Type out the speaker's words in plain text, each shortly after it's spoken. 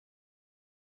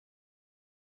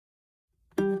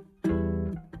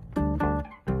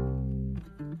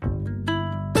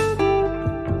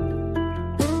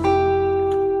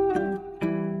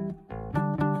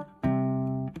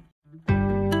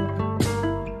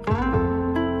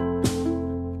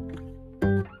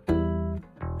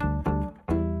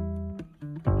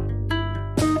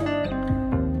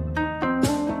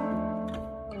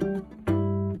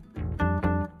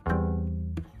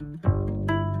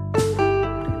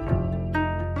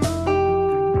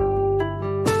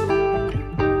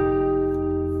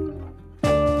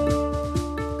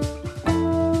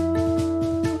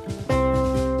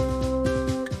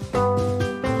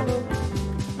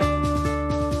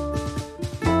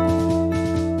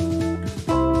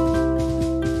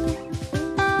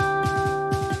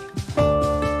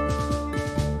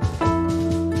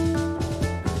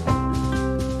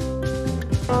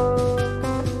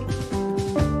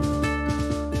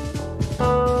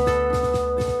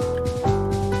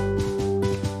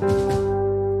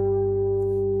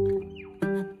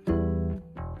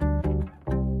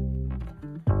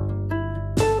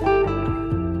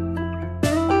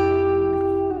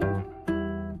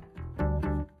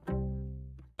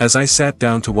As I sat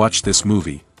down to watch this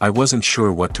movie, I wasn't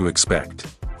sure what to expect.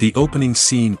 The opening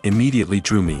scene immediately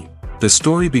drew me. The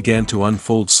story began to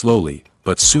unfold slowly,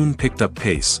 but soon picked up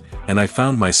pace, and I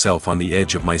found myself on the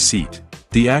edge of my seat.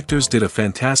 The actors did a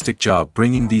fantastic job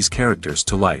bringing these characters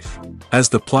to life. As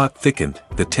the plot thickened,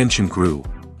 the tension grew.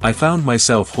 I found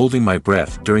myself holding my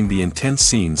breath during the intense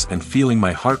scenes and feeling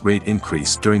my heart rate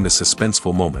increase during the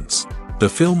suspenseful moments. The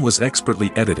film was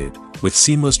expertly edited, with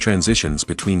seamless transitions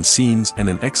between scenes and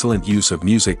an excellent use of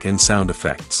music and sound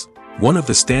effects. One of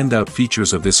the standout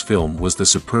features of this film was the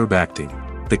superb acting.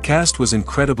 The cast was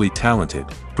incredibly talented,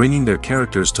 bringing their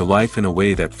characters to life in a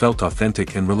way that felt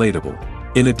authentic and relatable.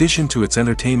 In addition to its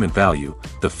entertainment value,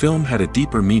 the film had a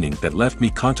deeper meaning that left me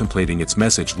contemplating its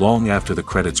message long after the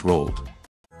credits rolled.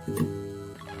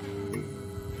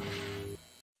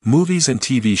 Movies and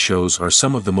TV shows are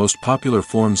some of the most popular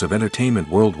forms of entertainment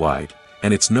worldwide,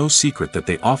 and it's no secret that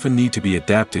they often need to be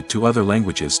adapted to other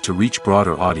languages to reach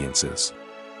broader audiences.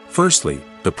 Firstly,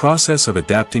 the process of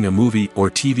adapting a movie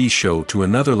or TV show to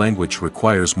another language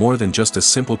requires more than just a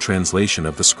simple translation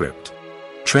of the script.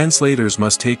 Translators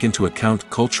must take into account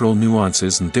cultural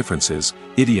nuances and differences,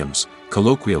 idioms,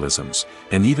 colloquialisms,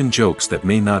 and even jokes that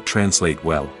may not translate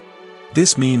well.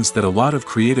 This means that a lot of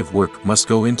creative work must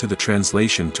go into the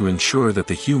translation to ensure that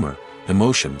the humor,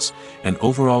 emotions, and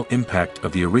overall impact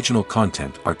of the original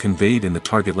content are conveyed in the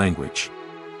target language.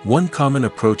 One common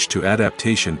approach to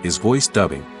adaptation is voice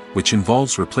dubbing, which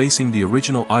involves replacing the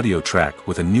original audio track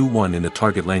with a new one in the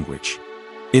target language.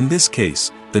 In this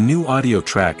case, the new audio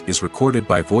track is recorded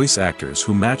by voice actors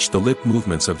who match the lip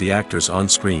movements of the actors on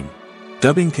screen.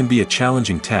 Dubbing can be a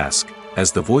challenging task,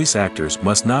 as the voice actors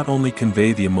must not only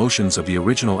convey the emotions of the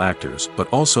original actors but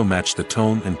also match the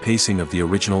tone and pacing of the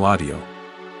original audio.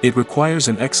 It requires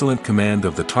an excellent command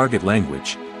of the target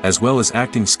language, as well as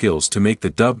acting skills to make the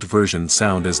dubbed version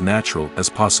sound as natural as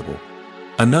possible.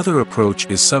 Another approach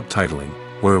is subtitling,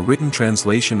 where a written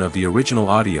translation of the original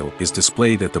audio is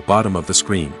displayed at the bottom of the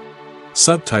screen.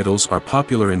 Subtitles are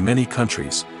popular in many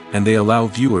countries, and they allow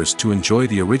viewers to enjoy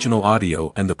the original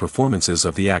audio and the performances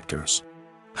of the actors.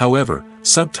 However,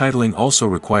 subtitling also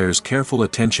requires careful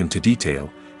attention to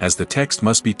detail, as the text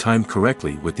must be timed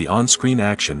correctly with the on-screen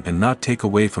action and not take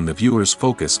away from the viewer's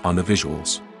focus on the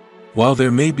visuals. While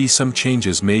there may be some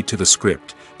changes made to the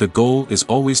script, the goal is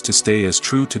always to stay as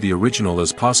true to the original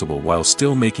as possible while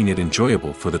still making it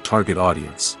enjoyable for the target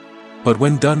audience. But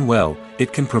when done well,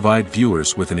 it can provide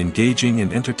viewers with an engaging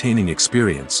and entertaining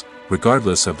experience,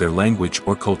 regardless of their language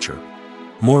or culture.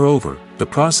 Moreover, the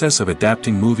process of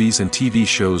adapting movies and TV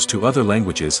shows to other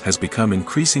languages has become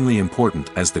increasingly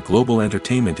important as the global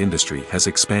entertainment industry has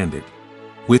expanded.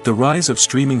 With the rise of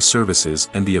streaming services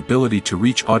and the ability to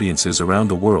reach audiences around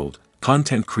the world,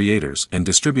 content creators and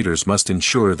distributors must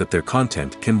ensure that their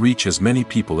content can reach as many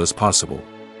people as possible.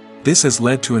 This has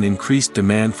led to an increased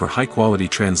demand for high-quality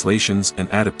translations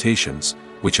and adaptations,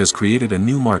 which has created a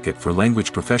new market for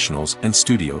language professionals and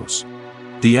studios.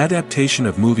 The adaptation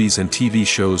of movies and TV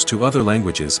shows to other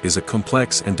languages is a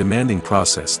complex and demanding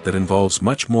process that involves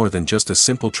much more than just a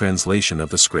simple translation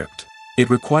of the script. It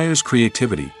requires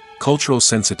creativity, cultural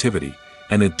sensitivity,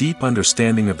 and a deep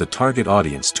understanding of the target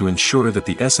audience to ensure that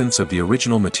the essence of the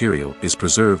original material is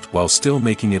preserved while still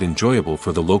making it enjoyable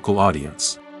for the local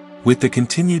audience. With the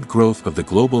continued growth of the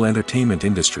global entertainment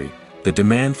industry, the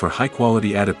demand for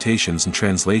high-quality adaptations and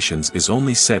translations is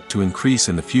only set to increase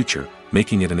in the future,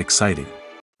 making it an exciting.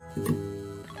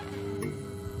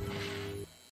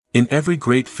 In every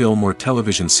great film or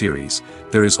television series,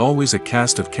 there is always a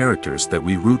cast of characters that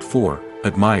we root for,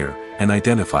 admire, and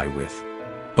identify with.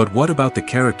 But what about the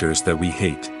characters that we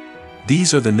hate?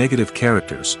 These are the negative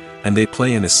characters, and they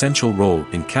play an essential role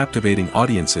in captivating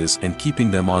audiences and keeping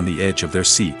them on the edge of their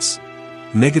seats.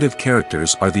 Negative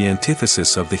characters are the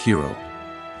antithesis of the hero.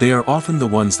 They are often the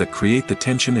ones that create the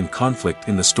tension and conflict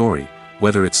in the story,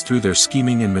 whether it's through their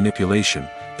scheming and manipulation,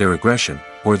 their aggression,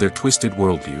 or their twisted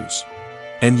worldviews.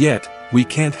 And yet, we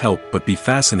can't help but be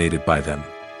fascinated by them.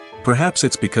 Perhaps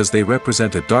it's because they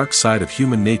represent a dark side of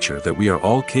human nature that we are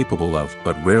all capable of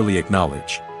but rarely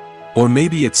acknowledge. Or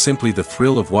maybe it's simply the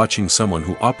thrill of watching someone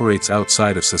who operates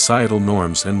outside of societal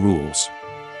norms and rules.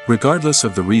 Regardless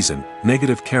of the reason,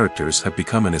 negative characters have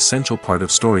become an essential part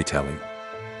of storytelling.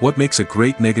 What makes a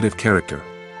great negative character?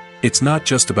 It's not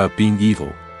just about being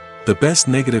evil. The best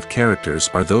negative characters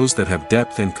are those that have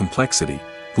depth and complexity,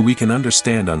 who we can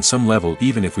understand on some level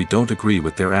even if we don't agree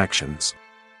with their actions.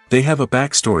 They have a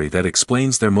backstory that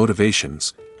explains their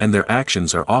motivations, and their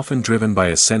actions are often driven by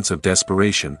a sense of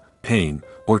desperation, pain,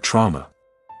 or trauma.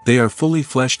 They are fully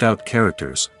fleshed out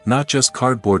characters, not just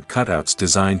cardboard cutouts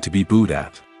designed to be booed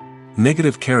at.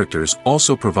 Negative characters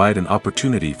also provide an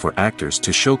opportunity for actors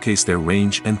to showcase their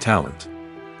range and talent.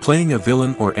 Playing a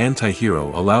villain or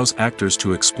anti-hero allows actors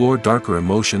to explore darker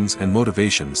emotions and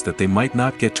motivations that they might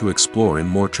not get to explore in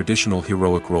more traditional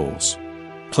heroic roles.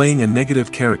 Playing a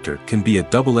negative character can be a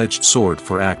double-edged sword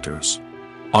for actors.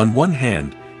 On one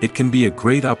hand, it can be a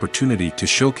great opportunity to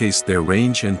showcase their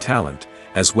range and talent,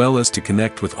 as well as to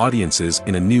connect with audiences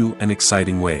in a new and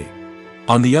exciting way.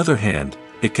 On the other hand,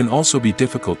 it can also be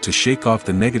difficult to shake off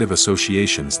the negative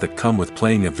associations that come with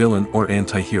playing a villain or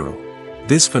anti-hero.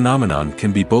 This phenomenon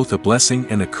can be both a blessing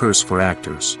and a curse for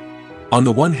actors. On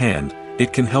the one hand,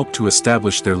 it can help to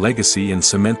establish their legacy and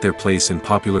cement their place in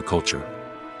popular culture.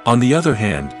 On the other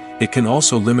hand, it can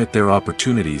also limit their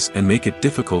opportunities and make it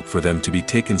difficult for them to be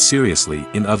taken seriously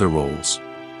in other roles.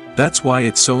 That's why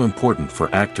it's so important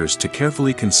for actors to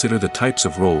carefully consider the types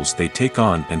of roles they take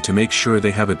on and to make sure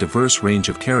they have a diverse range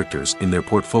of characters in their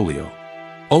portfolio.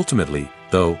 Ultimately,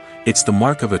 though, it's the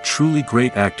mark of a truly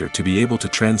great actor to be able to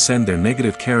transcend their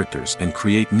negative characters and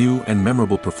create new and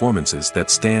memorable performances that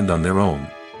stand on their own.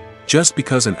 Just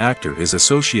because an actor is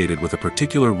associated with a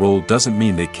particular role doesn't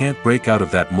mean they can't break out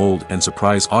of that mold and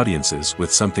surprise audiences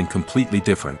with something completely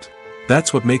different.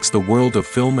 That's what makes the world of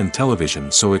film and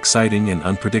television so exciting and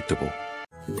unpredictable.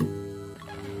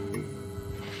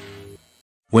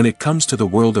 When it comes to the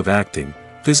world of acting,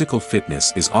 physical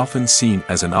fitness is often seen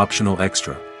as an optional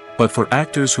extra. But for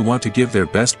actors who want to give their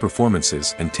best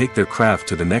performances and take their craft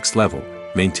to the next level,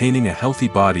 maintaining a healthy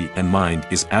body and mind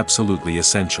is absolutely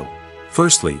essential.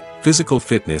 Firstly, physical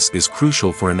fitness is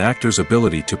crucial for an actor's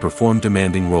ability to perform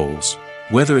demanding roles.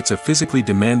 Whether it's a physically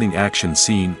demanding action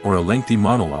scene or a lengthy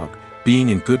monologue, being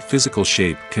in good physical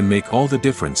shape can make all the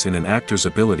difference in an actor's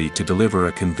ability to deliver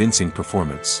a convincing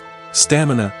performance.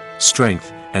 Stamina,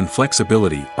 strength, and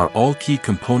flexibility are all key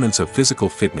components of physical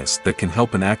fitness that can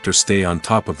help an actor stay on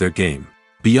top of their game.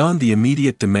 Beyond the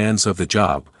immediate demands of the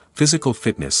job, physical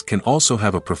fitness can also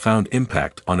have a profound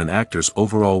impact on an actor's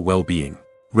overall well-being.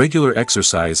 Regular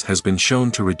exercise has been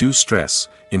shown to reduce stress,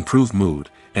 improve mood,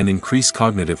 and increase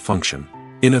cognitive function.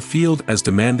 In a field as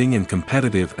demanding and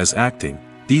competitive as acting,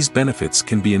 these benefits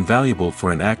can be invaluable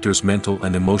for an actor's mental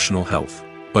and emotional health.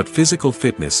 But physical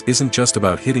fitness isn't just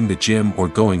about hitting the gym or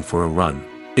going for a run.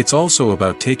 It's also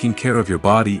about taking care of your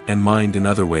body and mind in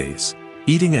other ways.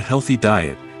 Eating a healthy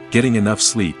diet, getting enough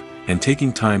sleep, and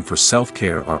taking time for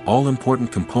self-care are all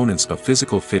important components of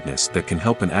physical fitness that can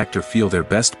help an actor feel their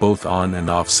best both on and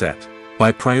off set.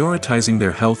 By prioritizing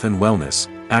their health and wellness,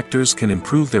 actors can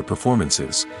improve their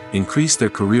performances, increase their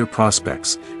career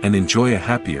prospects, and enjoy a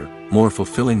happier, more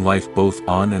fulfilling life both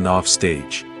on and off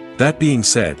stage. That being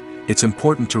said, it's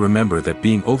important to remember that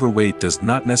being overweight does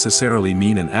not necessarily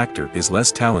mean an actor is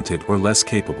less talented or less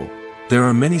capable. There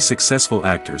are many successful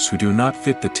actors who do not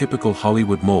fit the typical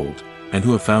Hollywood mold, and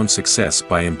who have found success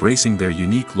by embracing their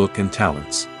unique look and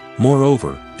talents.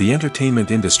 Moreover, the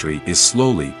entertainment industry is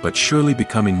slowly but surely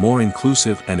becoming more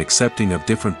inclusive and accepting of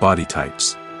different body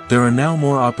types. There are now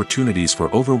more opportunities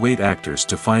for overweight actors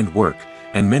to find work,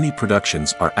 and many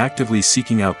productions are actively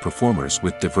seeking out performers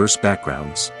with diverse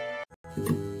backgrounds.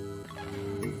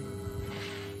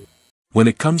 When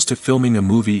it comes to filming a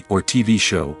movie or TV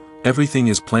show, everything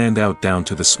is planned out down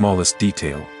to the smallest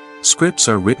detail. Scripts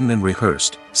are written and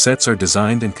rehearsed, sets are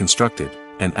designed and constructed,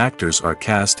 and actors are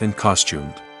cast and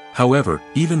costumed. However,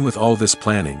 even with all this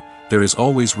planning, there is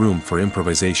always room for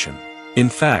improvisation. In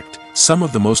fact, some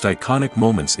of the most iconic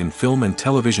moments in film and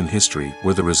television history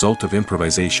were the result of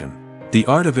improvisation. The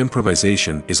art of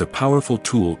improvisation is a powerful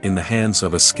tool in the hands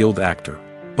of a skilled actor.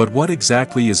 But what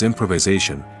exactly is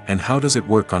improvisation, and how does it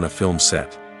work on a film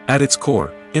set? At its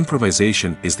core,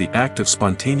 improvisation is the act of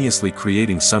spontaneously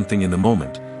creating something in the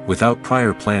moment, without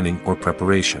prior planning or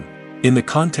preparation. In the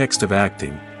context of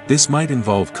acting, this might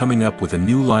involve coming up with a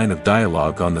new line of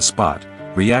dialogue on the spot,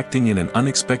 reacting in an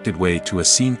unexpected way to a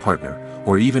scene partner,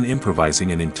 or even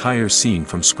improvising an entire scene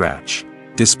from scratch.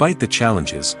 Despite the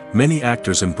challenges, many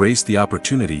actors embrace the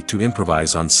opportunity to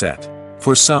improvise on set.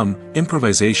 For some,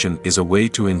 improvisation is a way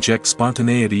to inject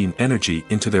spontaneity and energy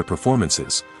into their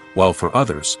performances, while for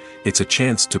others, it's a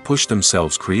chance to push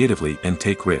themselves creatively and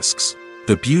take risks.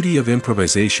 The beauty of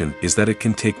improvisation is that it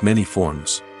can take many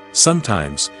forms.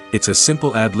 Sometimes, it's a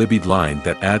simple ad-libbed line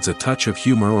that adds a touch of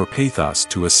humor or pathos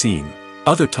to a scene.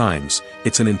 Other times,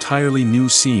 it's an entirely new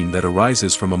scene that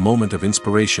arises from a moment of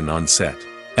inspiration on set.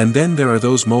 And then there are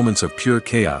those moments of pure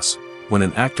chaos, when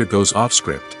an actor goes off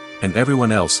script, and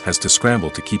everyone else has to scramble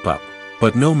to keep up.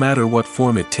 But no matter what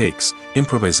form it takes,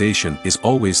 improvisation is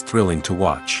always thrilling to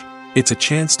watch. It's a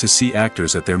chance to see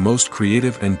actors at their most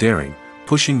creative and daring,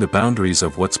 pushing the boundaries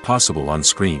of what's possible on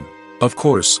screen. Of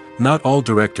course, not all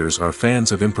directors are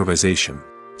fans of improvisation.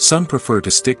 Some prefer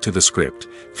to stick to the script,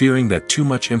 fearing that too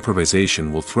much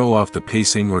improvisation will throw off the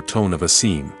pacing or tone of a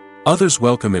scene. Others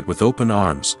welcome it with open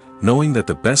arms, knowing that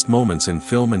the best moments in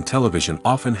film and television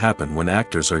often happen when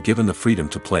actors are given the freedom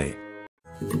to play.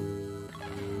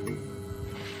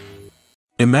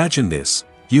 Imagine this: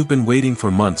 you've been waiting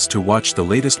for months to watch the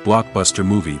latest blockbuster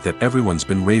movie that everyone's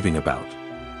been raving about.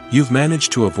 You've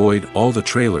managed to avoid all the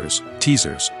trailers,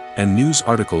 teasers, and news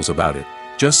articles about it,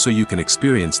 just so you can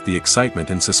experience the excitement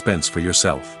and suspense for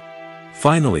yourself.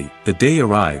 Finally, the day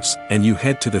arrives, and you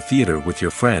head to the theater with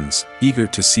your friends, eager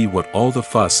to see what all the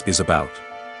fuss is about.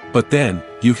 But then,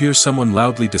 you hear someone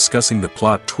loudly discussing the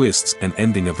plot twists and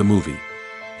ending of the movie.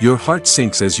 Your heart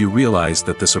sinks as you realize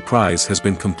that the surprise has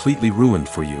been completely ruined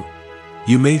for you.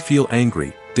 You may feel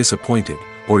angry, disappointed,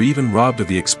 or even robbed of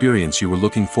the experience you were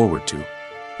looking forward to.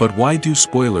 But why do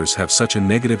spoilers have such a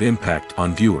negative impact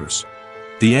on viewers?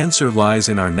 The answer lies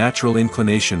in our natural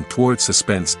inclination towards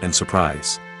suspense and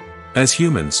surprise. As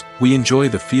humans, we enjoy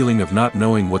the feeling of not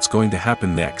knowing what's going to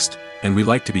happen next, and we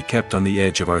like to be kept on the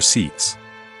edge of our seats.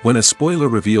 When a spoiler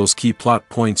reveals key plot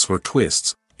points or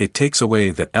twists, it takes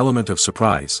away that element of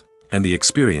surprise, and the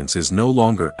experience is no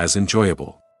longer as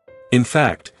enjoyable. In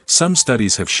fact, some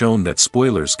studies have shown that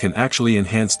spoilers can actually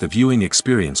enhance the viewing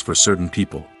experience for certain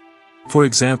people. For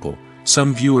example,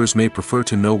 some viewers may prefer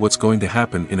to know what's going to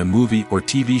happen in a movie or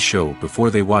TV show before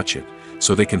they watch it,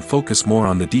 so they can focus more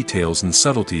on the details and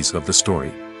subtleties of the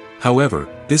story. However,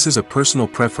 this is a personal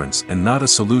preference and not a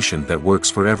solution that works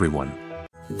for everyone.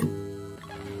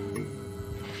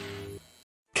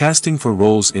 Casting for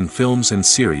roles in films and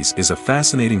series is a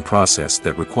fascinating process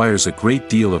that requires a great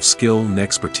deal of skill and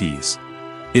expertise.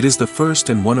 It is the first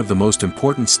and one of the most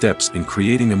important steps in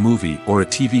creating a movie or a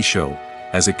TV show,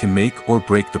 as it can make or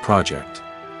break the project.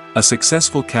 A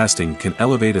successful casting can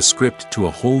elevate a script to a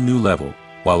whole new level,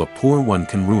 while a poor one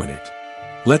can ruin it.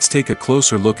 Let's take a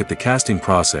closer look at the casting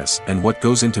process and what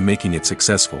goes into making it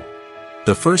successful.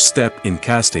 The first step in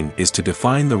casting is to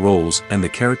define the roles and the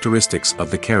characteristics of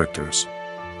the characters.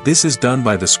 This is done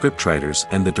by the scriptwriters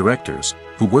and the directors,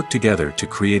 who work together to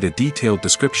create a detailed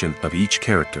description of each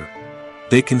character.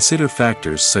 They consider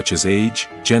factors such as age,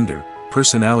 gender,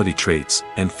 personality traits,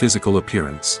 and physical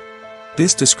appearance.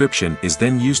 This description is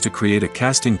then used to create a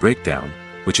casting breakdown,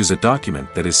 which is a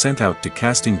document that is sent out to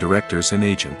casting directors and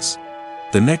agents.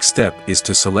 The next step is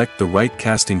to select the right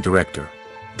casting director.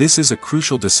 This is a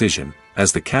crucial decision,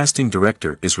 as the casting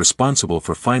director is responsible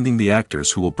for finding the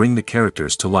actors who will bring the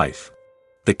characters to life.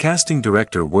 The casting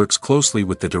director works closely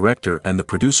with the director and the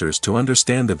producers to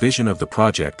understand the vision of the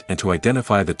project and to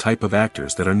identify the type of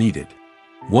actors that are needed.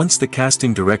 Once the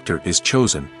casting director is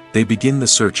chosen, they begin the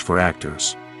search for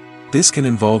actors. This can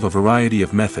involve a variety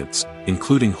of methods,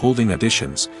 including holding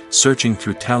auditions, searching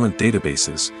through talent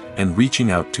databases, and reaching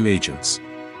out to agents.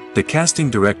 The casting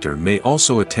director may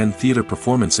also attend theater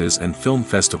performances and film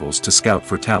festivals to scout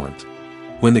for talent.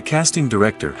 When the casting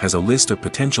director has a list of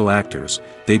potential actors,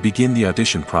 they begin the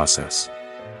audition process.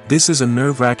 This is a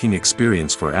nerve-wracking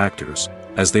experience for actors,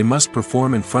 as they must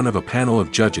perform in front of a panel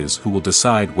of judges who will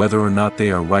decide whether or not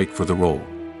they are right for the role.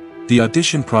 The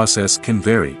audition process can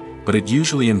vary, but it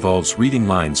usually involves reading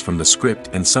lines from the script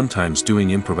and sometimes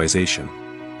doing improvisation.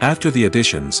 After the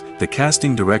auditions, the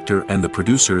casting director and the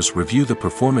producers review the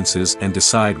performances and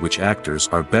decide which actors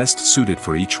are best suited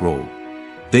for each role.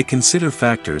 They consider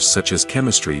factors such as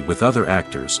chemistry with other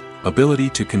actors, ability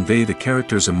to convey the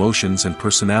character's emotions and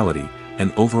personality,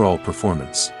 and overall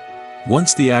performance.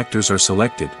 Once the actors are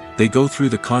selected, they go through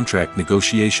the contract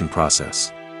negotiation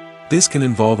process. This can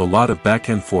involve a lot of back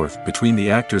and forth between the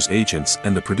actors' agents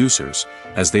and the producers,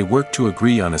 as they work to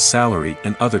agree on a salary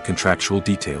and other contractual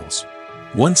details.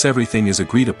 Once everything is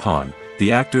agreed upon,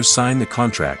 the actors sign the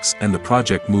contracts and the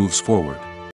project moves forward.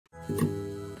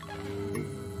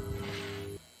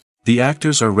 The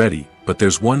actors are ready, but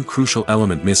there's one crucial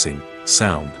element missing: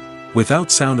 sound.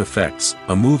 Without sound effects,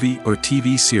 a movie or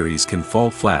TV series can fall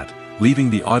flat, leaving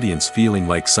the audience feeling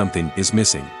like something is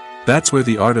missing. That's where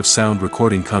the art of sound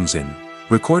recording comes in.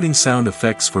 Recording sound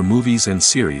effects for movies and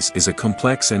series is a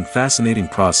complex and fascinating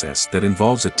process that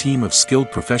involves a team of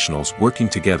skilled professionals working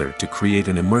together to create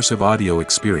an immersive audio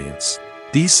experience.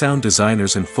 These sound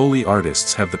designers and Foley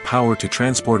artists have the power to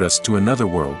transport us to another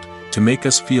world, to make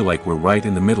us feel like we're right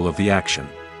in the middle of the action.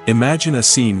 Imagine a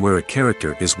scene where a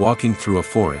character is walking through a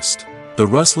forest. The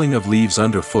rustling of leaves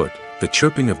underfoot, the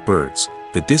chirping of birds,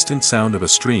 the distant sound of a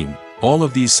stream, all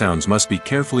of these sounds must be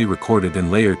carefully recorded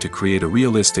and layered to create a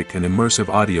realistic and immersive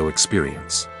audio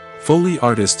experience. Foley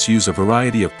artists use a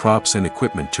variety of props and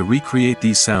equipment to recreate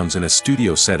these sounds in a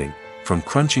studio setting, from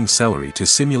crunching celery to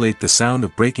simulate the sound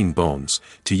of breaking bones,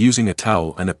 to using a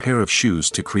towel and a pair of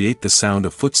shoes to create the sound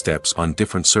of footsteps on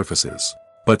different surfaces.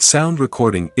 But sound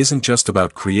recording isn't just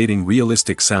about creating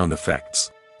realistic sound effects.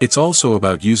 It's also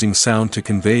about using sound to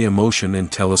convey emotion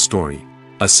and tell a story.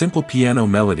 A simple piano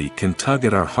melody can tug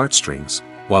at our heartstrings,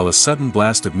 while a sudden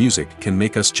blast of music can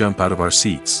make us jump out of our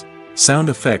seats. Sound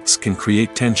effects can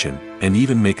create tension, and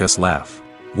even make us laugh.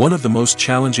 One of the most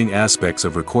challenging aspects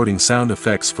of recording sound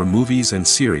effects for movies and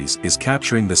series is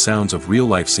capturing the sounds of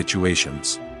real-life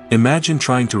situations. Imagine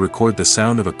trying to record the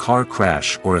sound of a car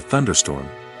crash or a thunderstorm.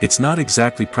 It's not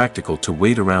exactly practical to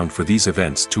wait around for these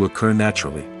events to occur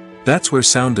naturally. That's where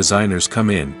sound designers come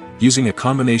in, using a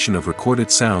combination of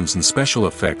recorded sounds and special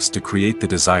effects to create the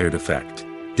desired effect.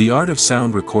 The art of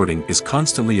sound recording is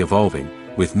constantly evolving,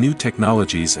 with new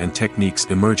technologies and techniques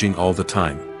emerging all the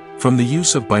time. From the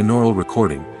use of binaural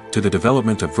recording, to the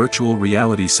development of virtual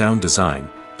reality sound design,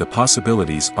 the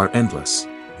possibilities are endless.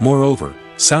 Moreover,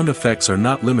 sound effects are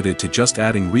not limited to just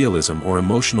adding realism or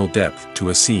emotional depth to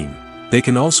a scene. They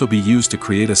can also be used to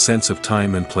create a sense of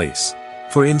time and place.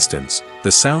 For instance,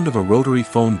 the sound of a rotary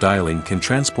phone dialing can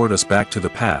transport us back to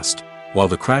the past, while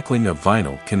the crackling of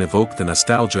vinyl can evoke the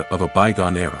nostalgia of a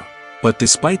bygone era. But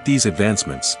despite these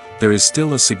advancements, there is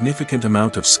still a significant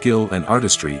amount of skill and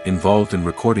artistry involved in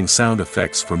recording sound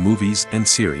effects for movies and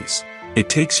series. It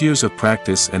takes years of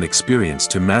practice and experience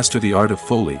to master the art of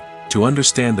Foley, to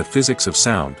understand the physics of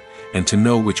sound, and to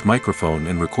know which microphone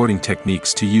and recording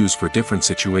techniques to use for different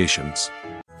situations.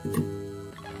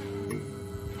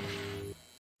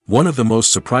 One of the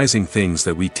most surprising things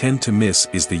that we tend to miss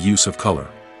is the use of color.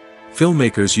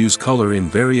 Filmmakers use color in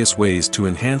various ways to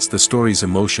enhance the story's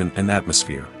emotion and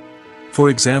atmosphere. For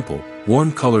example,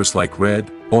 warm colors like red,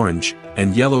 orange,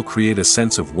 and yellow create a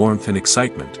sense of warmth and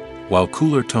excitement, while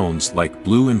cooler tones like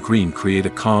blue and green create a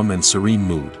calm and serene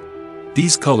mood.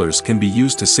 These colors can be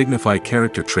used to signify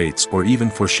character traits or even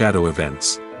foreshadow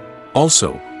events.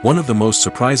 Also, one of the most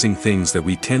surprising things that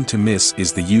we tend to miss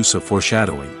is the use of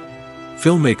foreshadowing.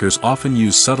 Filmmakers often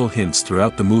use subtle hints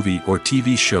throughout the movie or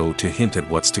TV show to hint at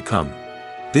what's to come.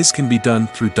 This can be done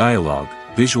through dialogue,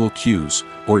 visual cues,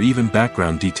 or even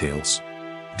background details.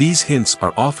 These hints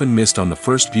are often missed on the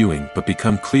first viewing but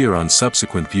become clear on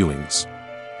subsequent viewings.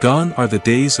 Gone are the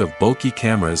days of bulky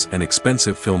cameras and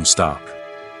expensive film stock.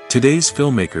 Today's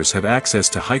filmmakers have access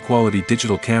to high-quality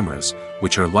digital cameras,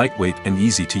 which are lightweight and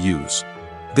easy to use.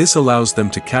 This allows them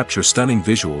to capture stunning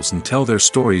visuals and tell their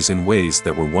stories in ways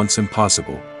that were once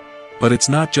impossible. But it's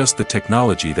not just the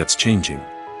technology that's changing.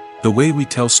 The way we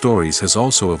tell stories has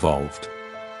also evolved.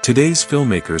 Today's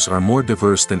filmmakers are more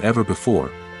diverse than ever before,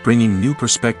 bringing new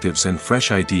perspectives and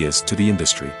fresh ideas to the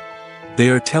industry. They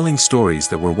are telling stories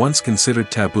that were once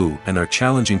considered taboo and are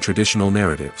challenging traditional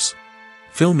narratives.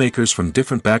 Filmmakers from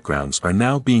different backgrounds are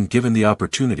now being given the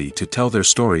opportunity to tell their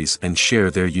stories and share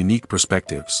their unique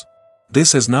perspectives.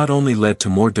 This has not only led to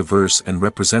more diverse and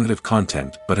representative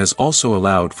content but has also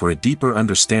allowed for a deeper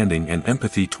understanding and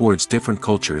empathy towards different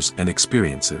cultures and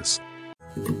experiences.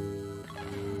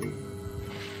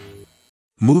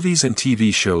 Movies and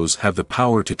TV shows have the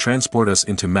power to transport us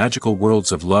into magical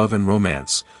worlds of love and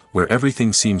romance, where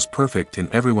everything seems perfect and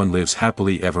everyone lives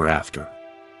happily ever after.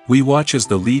 We watch as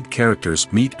the lead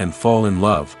characters meet and fall in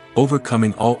love,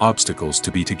 overcoming all obstacles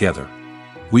to be together.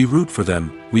 We root for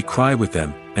them, we cry with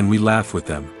them, and we laugh with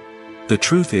them. The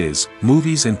truth is,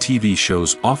 movies and TV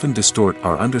shows often distort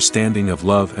our understanding of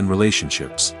love and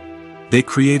relationships. They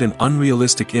create an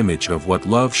unrealistic image of what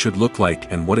love should look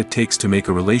like and what it takes to make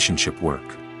a relationship work.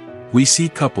 We see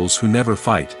couples who never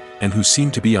fight, and who seem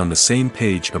to be on the same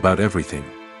page about everything.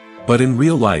 But in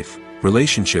real life,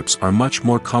 relationships are much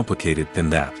more complicated than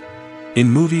that. In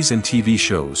movies and TV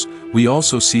shows, we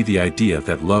also see the idea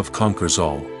that love conquers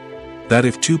all. That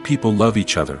if two people love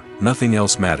each other, nothing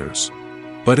else matters.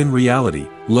 But in reality,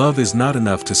 love is not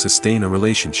enough to sustain a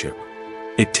relationship.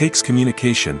 It takes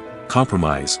communication,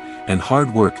 compromise, and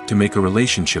hard work to make a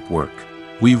relationship work.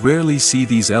 We rarely see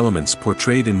these elements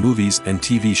portrayed in movies and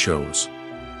TV shows.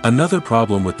 Another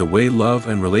problem with the way love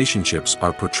and relationships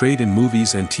are portrayed in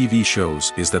movies and TV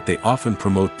shows is that they often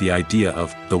promote the idea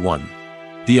of the one.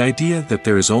 The idea that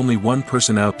there is only one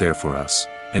person out there for us,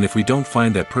 and if we don't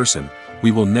find that person,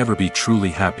 we will never be truly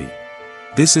happy.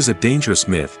 This is a dangerous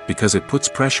myth because it puts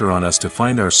pressure on us to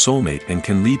find our soulmate and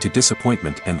can lead to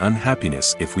disappointment and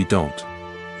unhappiness if we don't.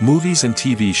 Movies and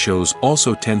TV shows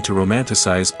also tend to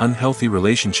romanticize unhealthy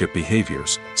relationship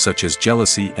behaviors, such as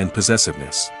jealousy and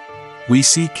possessiveness. We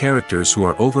see characters who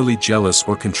are overly jealous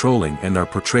or controlling and are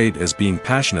portrayed as being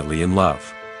passionately in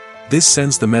love. This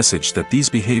sends the message that these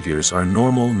behaviors are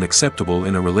normal and acceptable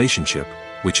in a relationship,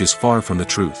 which is far from the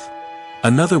truth.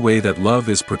 Another way that love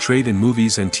is portrayed in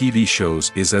movies and TV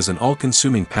shows is as an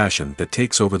all-consuming passion that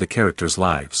takes over the characters'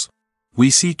 lives.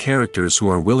 We see characters who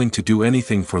are willing to do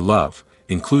anything for love,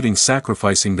 including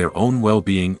sacrificing their own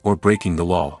well-being or breaking the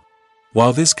law.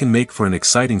 While this can make for an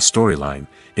exciting storyline,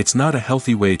 it's not a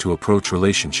healthy way to approach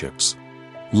relationships.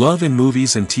 Love in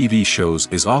movies and TV shows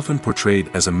is often portrayed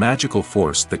as a magical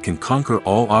force that can conquer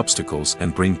all obstacles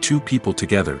and bring two people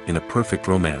together in a perfect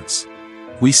romance.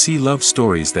 We see love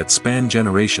stories that span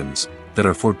generations, that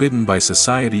are forbidden by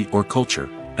society or culture,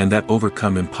 and that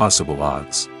overcome impossible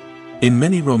odds. In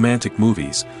many romantic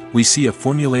movies, we see a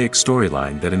formulaic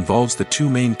storyline that involves the two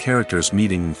main characters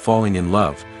meeting and falling in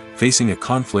love, facing a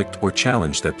conflict or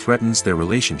challenge that threatens their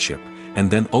relationship,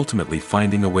 and then ultimately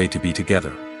finding a way to be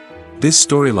together. This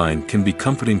storyline can be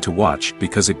comforting to watch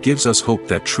because it gives us hope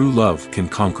that true love can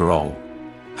conquer all.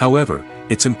 However,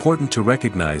 it's important to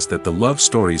recognize that the love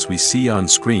stories we see on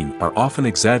screen are often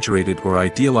exaggerated or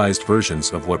idealized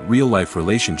versions of what real-life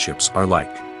relationships are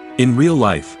like. In real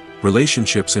life,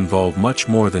 relationships involve much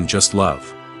more than just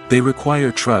love. They require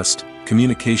trust,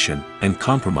 communication, and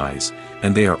compromise,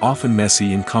 and they are often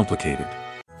messy and complicated.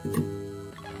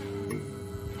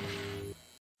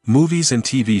 Movies and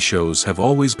TV shows have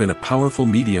always been a powerful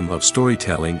medium of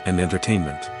storytelling and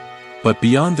entertainment. But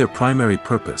beyond their primary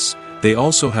purpose, they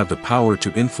also have the power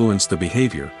to influence the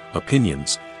behavior,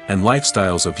 opinions, and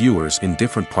lifestyles of viewers in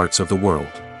different parts of the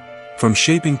world. From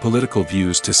shaping political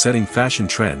views to setting fashion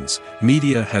trends,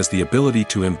 media has the ability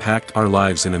to impact our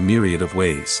lives in a myriad of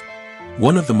ways.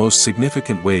 One of the most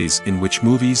significant ways in which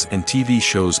movies and TV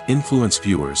shows influence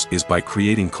viewers is by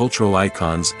creating cultural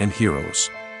icons and heroes.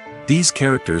 These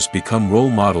characters become role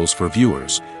models for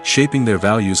viewers, shaping their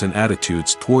values and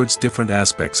attitudes towards different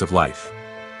aspects of life.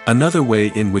 Another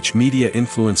way in which media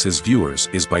influences viewers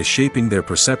is by shaping their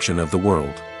perception of the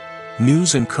world.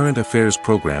 News and current affairs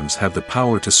programs have the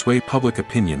power to sway public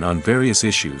opinion on various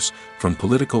issues, from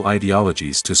political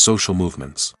ideologies to social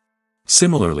movements.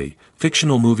 Similarly,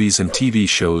 fictional movies and TV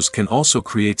shows can also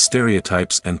create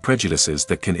stereotypes and prejudices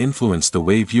that can influence the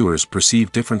way viewers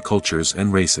perceive different cultures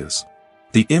and races.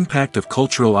 The impact of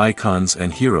cultural icons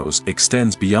and heroes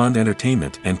extends beyond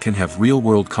entertainment and can have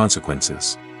real-world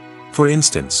consequences. For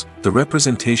instance, the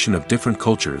representation of different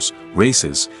cultures,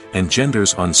 races, and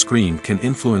genders on screen can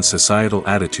influence societal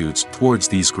attitudes towards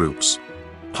these groups.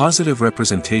 Positive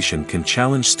representation can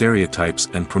challenge stereotypes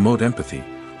and promote empathy,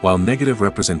 while negative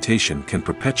representation can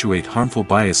perpetuate harmful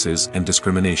biases and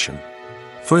discrimination.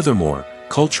 Furthermore,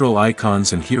 cultural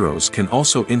icons and heroes can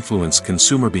also influence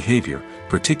consumer behavior,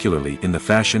 particularly in the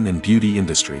fashion and beauty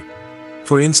industry.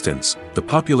 For instance, the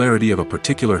popularity of a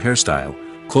particular hairstyle,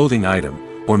 clothing item,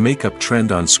 or makeup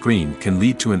trend on screen can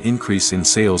lead to an increase in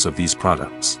sales of these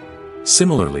products.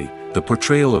 Similarly, the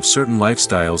portrayal of certain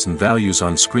lifestyles and values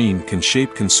on screen can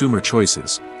shape consumer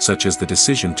choices, such as the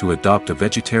decision to adopt a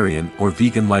vegetarian or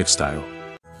vegan lifestyle.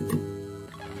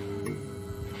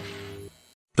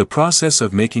 The process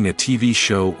of making a TV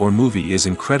show or movie is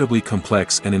incredibly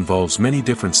complex and involves many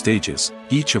different stages,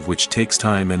 each of which takes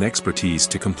time and expertise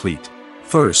to complete.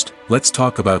 First, let's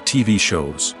talk about TV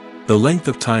shows. The length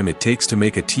of time it takes to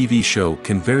make a TV show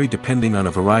can vary depending on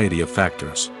a variety of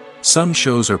factors. Some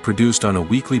shows are produced on a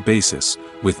weekly basis,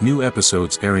 with new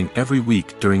episodes airing every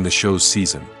week during the show's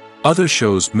season. Other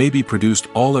shows may be produced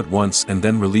all at once and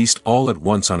then released all at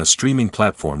once on a streaming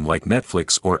platform like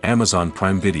Netflix or Amazon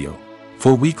Prime Video.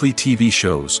 For weekly TV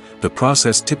shows, the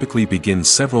process typically begins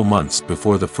several months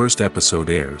before the first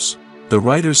episode airs. The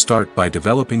writers start by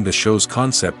developing the show's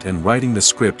concept and writing the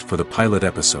script for the pilot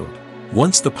episode.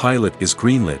 Once the pilot is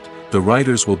greenlit, the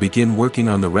writers will begin working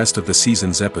on the rest of the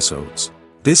season's episodes.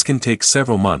 This can take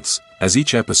several months, as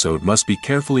each episode must be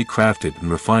carefully crafted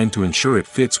and refined to ensure it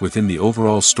fits within the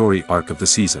overall story arc of the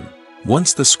season.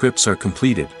 Once the scripts are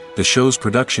completed, the show's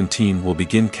production team will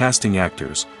begin casting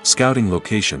actors, scouting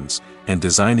locations, and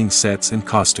designing sets and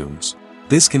costumes.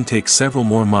 This can take several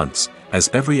more months, as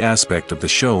every aspect of the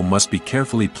show must be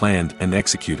carefully planned and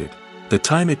executed. The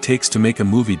time it takes to make a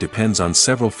movie depends on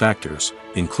several factors,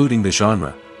 including the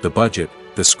genre, the budget,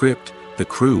 the script, the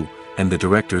crew, and the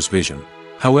director's vision.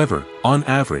 However, on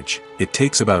average, it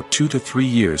takes about 2 to 3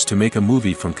 years to make a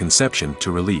movie from conception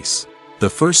to release. The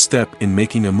first step in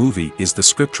making a movie is the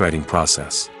scriptwriting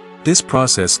process. This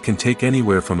process can take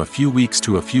anywhere from a few weeks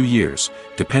to a few years,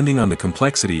 depending on the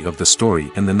complexity of the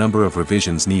story and the number of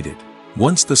revisions needed.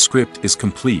 Once the script is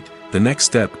complete, the next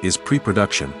step is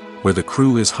pre-production, where the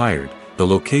crew is hired, the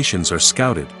locations are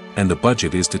scouted, and the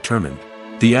budget is determined.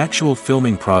 The actual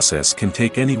filming process can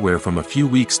take anywhere from a few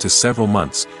weeks to several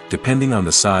months, depending on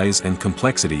the size and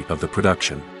complexity of the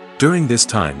production. During this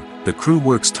time, the crew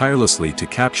works tirelessly to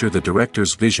capture the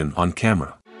director's vision on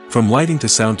camera. From lighting to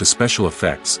sound to special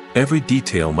effects, every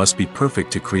detail must be perfect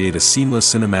to create a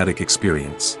seamless cinematic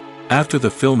experience. After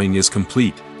the filming is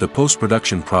complete, the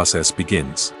post-production process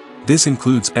begins. This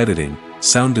includes editing,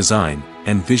 sound design,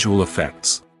 and visual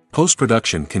effects.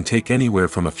 Post-production can take anywhere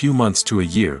from a few months to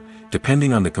a year,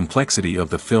 depending on the complexity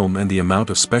of the film and the amount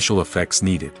of special effects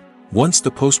needed. Once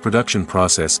the post-production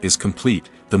process is complete,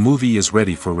 the movie is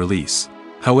ready for release.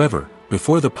 However,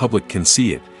 before the public can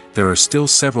see it, there are still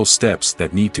several steps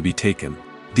that need to be taken.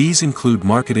 These include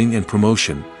marketing and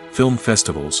promotion, film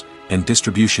festivals, and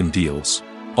distribution deals.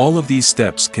 All of these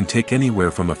steps can take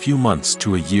anywhere from a few months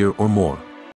to a year or more.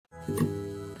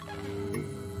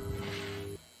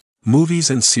 Movies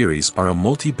and series are a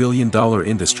multi-billion-dollar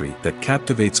industry that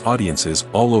captivates audiences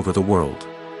all over the world.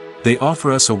 They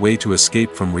offer us a way to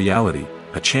escape from reality,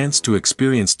 a chance to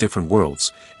experience different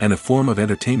worlds, and a form of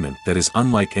entertainment that is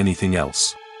unlike anything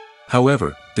else.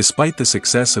 However, despite the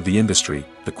success of the industry,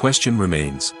 the question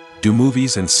remains, do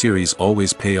movies and series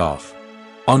always pay off?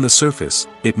 On the surface,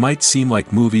 it might seem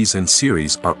like movies and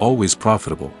series are always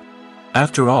profitable.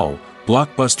 After all,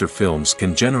 blockbuster films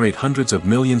can generate hundreds of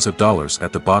millions of dollars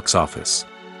at the box office.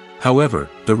 However,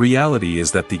 the reality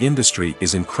is that the industry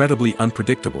is incredibly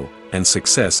unpredictable, and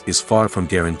success is far from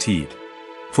guaranteed.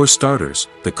 For starters,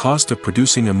 the cost of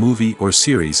producing a movie or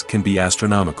series can be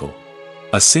astronomical.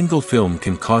 A single film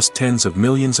can cost tens of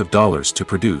millions of dollars to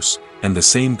produce, and the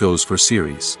same goes for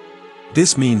series.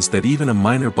 This means that even a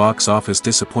minor box office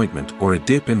disappointment or a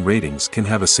dip in ratings can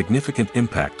have a significant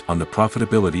impact on the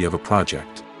profitability of a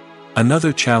project.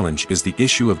 Another challenge is the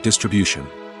issue of distribution.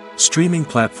 Streaming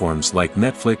platforms like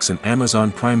Netflix and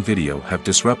Amazon Prime Video have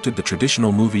disrupted the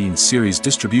traditional movie and series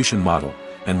distribution model,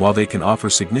 and while they can offer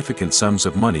significant sums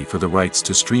of money for the rights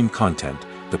to stream content,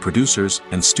 the producers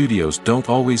and studios don't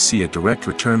always see a direct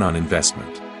return on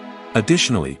investment.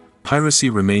 Additionally, piracy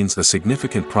remains a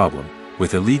significant problem,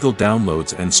 with illegal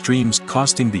downloads and streams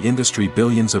costing the industry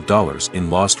billions of dollars in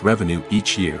lost revenue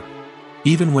each year.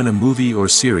 Even when a movie or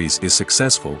series is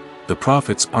successful, the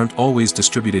profits aren't always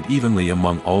distributed evenly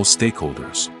among all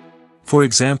stakeholders. For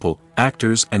example,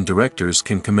 actors and directors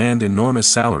can command enormous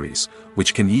salaries,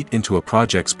 which can eat into a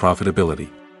project's profitability.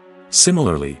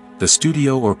 Similarly, the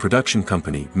studio or production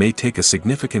company may take a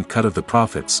significant cut of the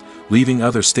profits, leaving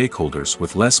other stakeholders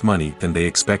with less money than they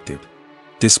expected.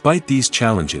 Despite these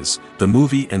challenges, the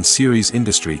movie and series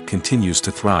industry continues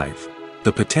to thrive.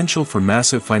 The potential for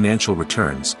massive financial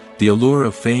returns, the allure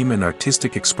of fame and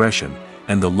artistic expression,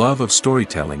 and the love of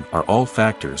storytelling are all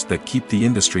factors that keep the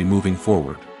industry moving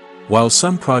forward. While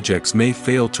some projects may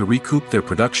fail to recoup their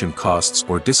production costs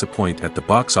or disappoint at the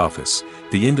box office,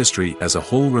 the industry as a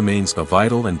whole remains a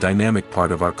vital and dynamic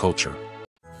part of our culture.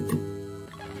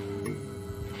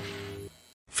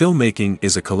 Filmmaking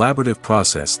is a collaborative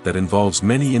process that involves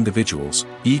many individuals,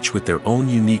 each with their own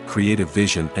unique creative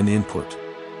vision and input.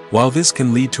 While this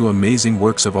can lead to amazing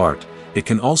works of art, it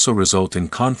can also result in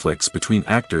conflicts between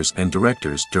actors and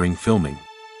directors during filming.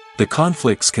 The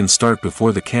conflicts can start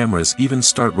before the cameras even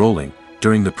start rolling,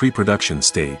 during the pre-production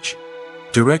stage.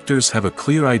 Directors have a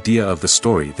clear idea of the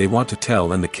story they want to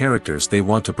tell and the characters they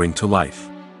want to bring to life.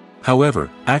 However,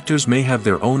 actors may have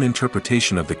their own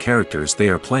interpretation of the characters they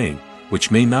are playing, which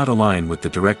may not align with the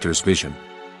director's vision.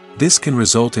 This can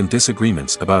result in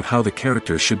disagreements about how the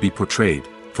characters should be portrayed,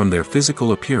 from their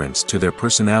physical appearance to their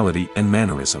personality and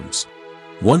mannerisms.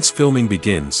 Once filming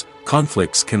begins,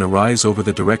 conflicts can arise over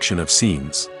the direction of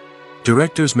scenes.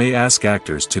 Directors may ask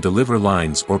actors to deliver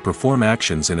lines or perform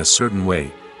actions in a certain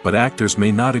way, but actors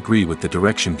may not agree with the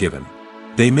direction given.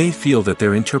 They may feel that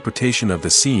their interpretation of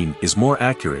the scene is more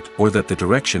accurate or that the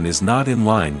direction is not in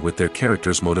line with their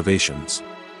character's motivations.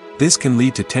 This can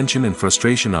lead to tension and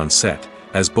frustration on set,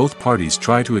 as both parties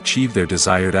try to achieve their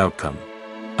desired outcome.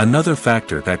 Another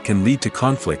factor that can lead to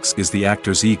conflicts is the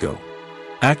actor's ego.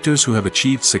 Actors who have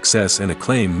achieved success and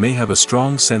acclaim may have a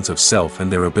strong sense of self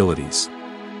and their abilities.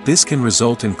 This can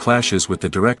result in clashes with the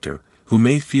director, who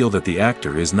may feel that the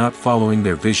actor is not following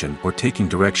their vision or taking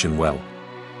direction well.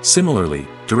 Similarly,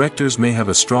 directors may have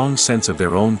a strong sense of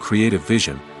their own creative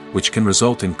vision, which can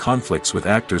result in conflicts with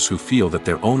actors who feel that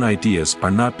their own ideas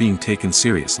are not being taken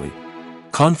seriously.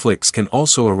 Conflicts can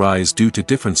also arise due to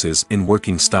differences in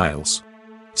working styles.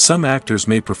 Some actors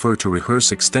may prefer to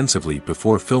rehearse extensively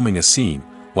before filming a scene,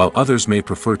 while others may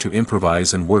prefer to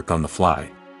improvise and work on the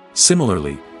fly.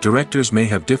 Similarly, directors may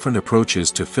have different approaches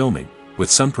to filming,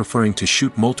 with some preferring to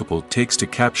shoot multiple takes to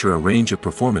capture a range of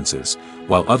performances,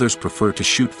 while others prefer to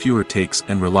shoot fewer takes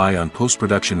and rely on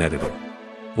post-production editing.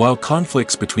 While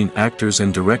conflicts between actors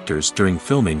and directors during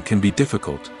filming can be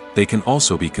difficult, they can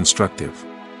also be constructive.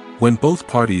 When both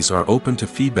parties are open to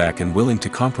feedback and willing to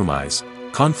compromise,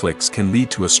 conflicts can lead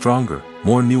to a stronger,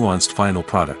 more nuanced final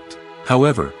product.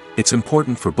 However, it's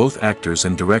important for both actors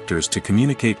and directors to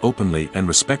communicate openly and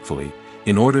respectfully,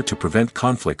 in order to prevent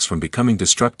conflicts from becoming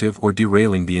destructive or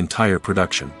derailing the entire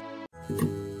production.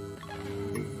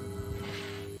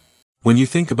 When you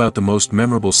think about the most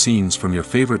memorable scenes from your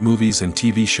favorite movies and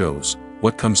TV shows,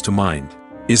 what comes to mind?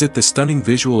 Is it the stunning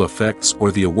visual effects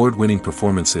or the award-winning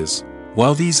performances?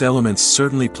 While these elements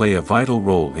certainly play a vital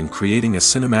role in creating a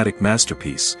cinematic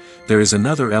masterpiece, there is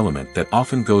another element that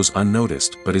often goes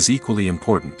unnoticed but is equally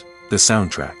important: the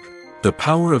soundtrack. The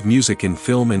power of music in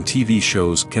film and TV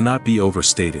shows cannot be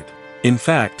overstated. In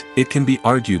fact, it can be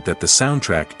argued that the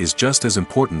soundtrack is just as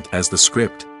important as the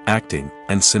script, acting,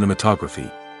 and cinematography.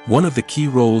 One of the key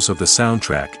roles of the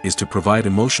soundtrack is to provide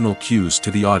emotional cues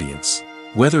to the audience.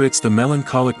 Whether it's the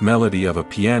melancholic melody of a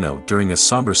piano during a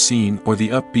somber scene or the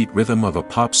upbeat rhythm of a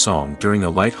pop song during a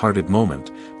light-hearted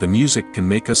moment, the music can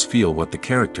make us feel what the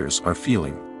characters are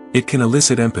feeling. It can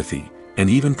elicit empathy, and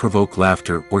even provoke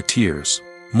laughter or tears.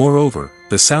 Moreover,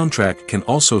 the soundtrack can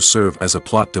also serve as a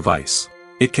plot device.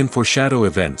 It can foreshadow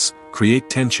events, create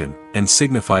tension, and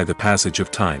signify the passage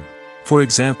of time. For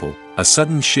example, a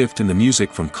sudden shift in the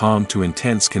music from calm to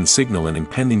intense can signal an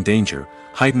impending danger,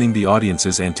 heightening the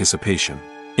audience's anticipation.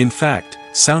 In fact,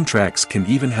 soundtracks can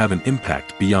even have an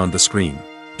impact beyond the screen.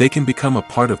 They can become a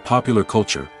part of popular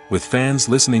culture, with fans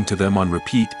listening to them on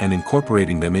repeat and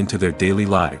incorporating them into their daily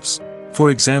lives. For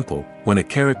example, when a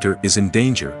character is in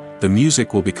danger, the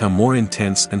music will become more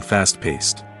intense and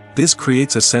fast-paced. This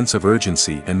creates a sense of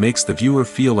urgency and makes the viewer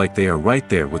feel like they are right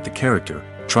there with the character,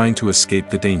 trying to escape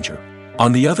the danger.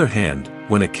 On the other hand,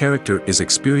 when a character is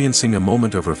experiencing a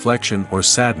moment of reflection or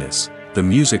sadness, the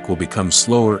music will become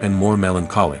slower and more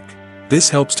melancholic. This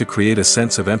helps to create a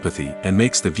sense of empathy and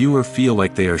makes the viewer feel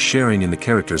like they are sharing in the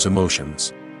character's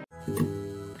emotions.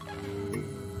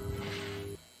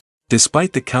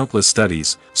 Despite the countless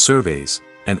studies, surveys,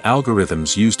 and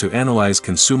algorithms used to analyze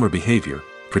consumer behavior,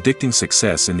 predicting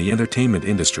success in the entertainment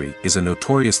industry is a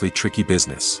notoriously tricky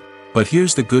business. But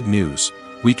here's the good news: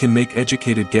 we can make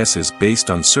educated guesses based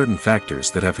on certain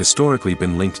factors that have historically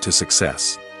been linked to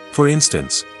success. For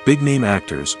instance, big-name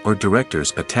actors or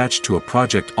directors attached to a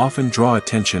project often draw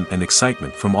attention and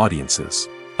excitement from audiences.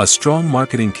 A strong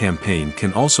marketing campaign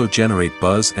can also generate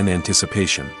buzz and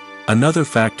anticipation. Another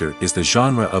factor is the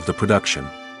genre of the production.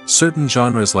 Certain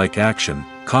genres like action,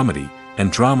 comedy,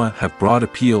 and drama have broad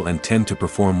appeal and tend to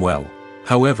perform well.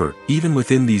 However, even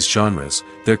within these genres,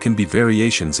 there can be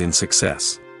variations in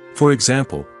success. For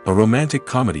example, a romantic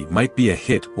comedy might be a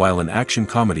hit while an action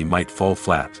comedy might fall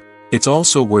flat. It's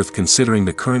also worth considering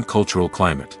the current cultural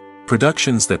climate.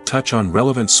 Productions that touch on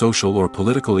relevant social or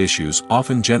political issues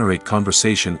often generate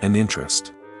conversation and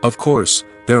interest. Of course,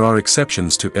 there are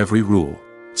exceptions to every rule.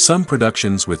 Some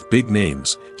productions with big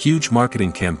names, huge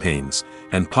marketing campaigns,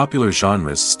 and popular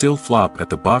genres still flop at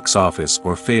the box office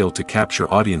or fail to capture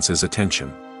audiences'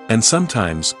 attention. And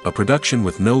sometimes, a production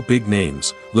with no big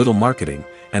names, little marketing,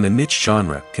 and a niche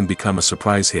genre can become a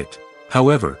surprise hit.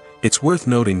 However, it's worth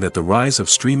noting that the rise of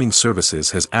streaming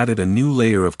services has added a new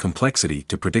layer of complexity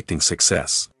to predicting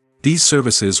success. These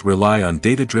services rely on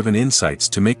data-driven insights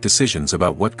to make decisions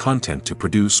about what content to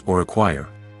produce or acquire.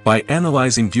 By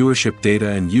analyzing viewership data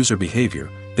and user behavior,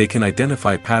 they can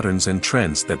identify patterns and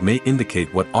trends that may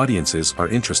indicate what audiences are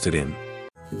interested in.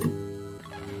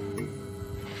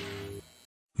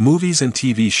 Movies and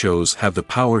TV shows have the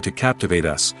power to captivate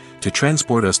us, to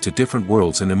transport us to different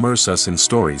worlds and immerse us in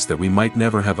stories that we might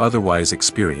never have otherwise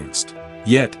experienced.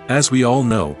 Yet, as we all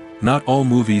know, not all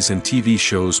movies and TV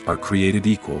shows are created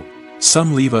equal.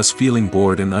 Some leave us feeling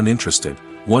bored and uninterested,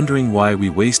 wondering why we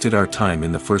wasted our time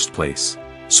in the first place.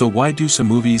 So why do some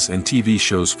movies and TV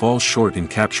shows fall short in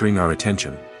capturing our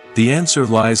attention? The answer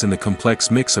lies in the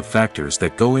complex mix of factors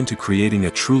that go into creating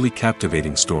a truly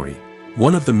captivating story.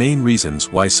 One of the main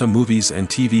reasons why some movies and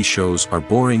TV shows are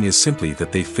boring is simply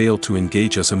that they fail to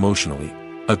engage us emotionally.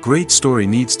 A great story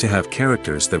needs to have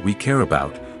characters that we care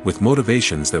about, with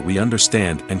motivations that we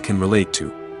understand and can relate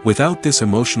to. Without this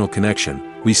emotional connection,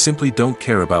 we simply don't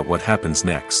care about what happens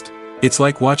next. It's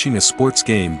like watching a sports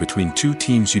game between two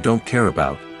teams you don't care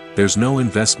about. There's no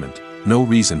investment, no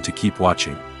reason to keep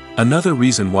watching. Another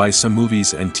reason why some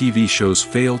movies and TV shows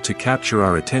fail to capture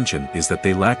our attention is that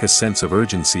they lack a sense of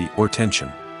urgency or tension.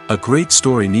 A great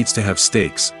story needs to have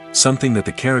stakes, something that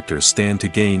the characters stand to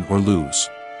gain or lose.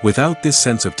 Without this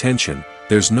sense of tension,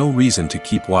 there's no reason to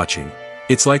keep watching.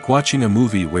 It's like watching a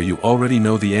movie where you already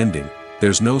know the ending.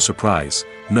 There's no surprise,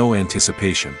 no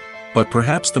anticipation. But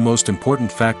perhaps the most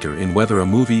important factor in whether a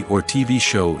movie or TV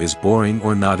show is boring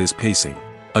or not is pacing.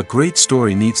 A great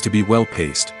story needs to be well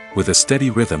paced, with a steady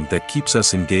rhythm that keeps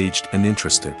us engaged and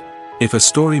interested. If a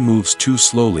story moves too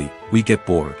slowly, we get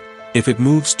bored. If it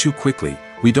moves too quickly,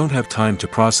 we don't have time to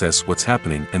process what's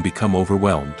happening and become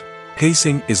overwhelmed.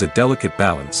 Pacing is a delicate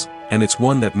balance, and it's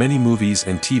one that many movies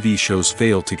and TV shows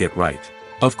fail to get right.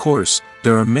 Of course,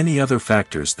 there are many other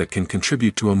factors that can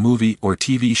contribute to a movie or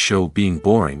TV show being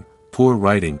boring: poor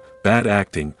writing, bad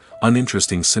acting,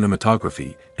 uninteresting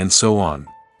cinematography, and so on.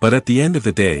 But at the end of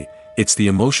the day, it's the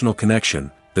emotional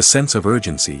connection, the sense of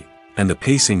urgency, and the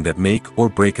pacing that make or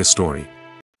break a story.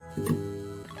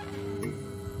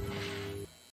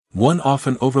 One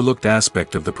often overlooked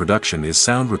aspect of the production is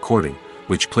sound recording,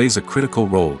 which plays a critical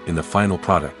role in the final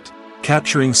product.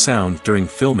 Capturing sound during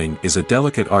filming is a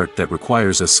delicate art that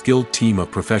requires a skilled team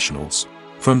of professionals.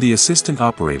 From the assistant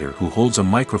operator who holds a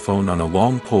microphone on a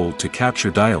long pole to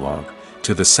capture dialogue,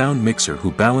 to the sound mixer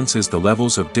who balances the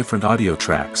levels of different audio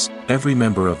tracks, every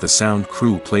member of the sound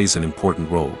crew plays an important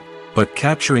role. But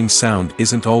capturing sound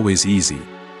isn't always easy.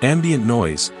 Ambient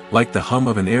noise, like the hum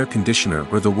of an air conditioner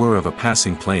or the whir of a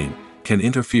passing plane, can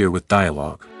interfere with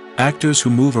dialogue. Actors who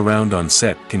move around on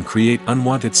set can create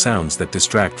unwanted sounds that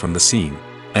distract from the scene.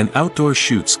 And outdoor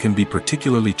shoots can be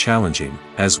particularly challenging,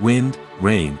 as wind,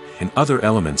 rain, and other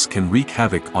elements can wreak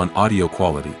havoc on audio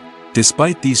quality.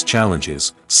 Despite these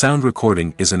challenges, sound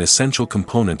recording is an essential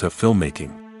component of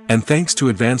filmmaking. And thanks to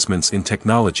advancements in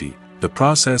technology, the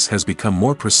process has become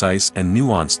more precise and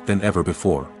nuanced than ever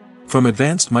before. From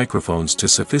advanced microphones to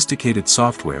sophisticated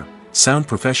software, sound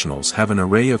professionals have an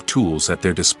array of tools at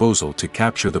their disposal to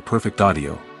capture the perfect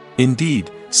audio.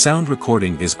 Indeed, sound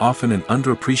recording is often an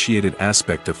underappreciated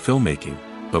aspect of filmmaking,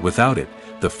 but without it,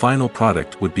 the final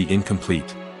product would be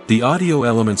incomplete. The audio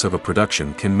elements of a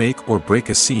production can make or break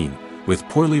a scene, with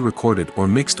poorly recorded or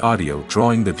mixed audio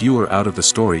drawing the viewer out of the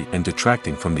story and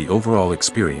detracting from the overall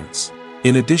experience.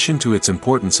 In addition to its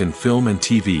importance in film and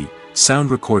TV,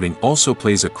 sound recording also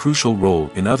plays a crucial role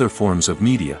in other forms of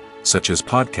media, such as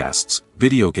podcasts,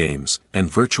 video games, and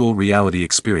virtual reality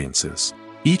experiences.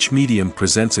 Each medium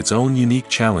presents its own unique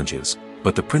challenges,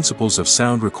 but the principles of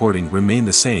sound recording remain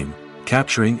the same: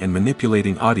 capturing and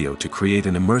manipulating audio to create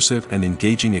an immersive and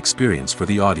engaging experience for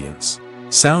the audience.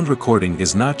 Sound recording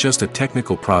is not just a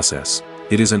technical process,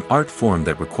 it is an art form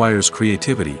that requires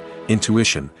creativity,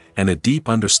 intuition, and a deep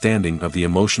understanding of the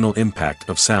emotional impact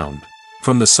of sound.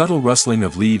 From the subtle rustling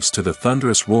of leaves to the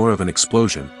thunderous roar of an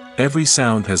explosion, every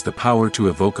sound has the power to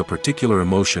evoke a particular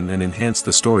emotion and enhance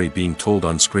the story being told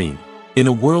on screen. In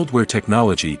a world where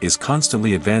technology is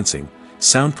constantly advancing,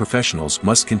 sound professionals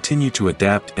must continue to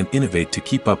adapt and innovate to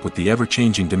keep up with the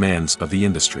ever-changing demands of the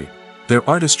industry. Their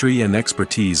artistry and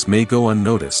expertise may go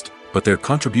unnoticed, but their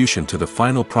contribution to the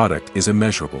final product is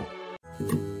immeasurable.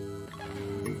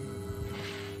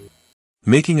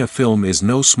 Making a film is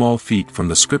no small feat. From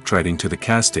the scriptwriting to the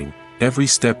casting, every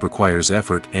step requires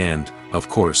effort and, of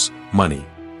course, money.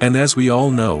 And as we all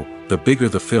know, the bigger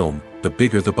the film, the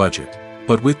bigger the budget.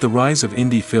 But with the rise of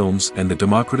indie films and the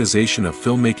democratization of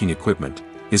filmmaking equipment,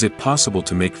 is it possible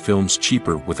to make films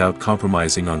cheaper without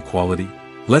compromising on quality?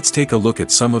 Let's take a look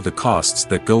at some of the costs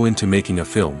that go into making a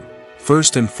film.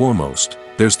 First and foremost,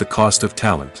 there's the cost of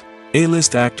talent.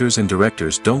 A-list actors and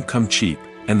directors don't come cheap,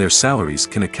 and their salaries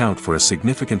can account for a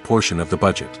significant portion of the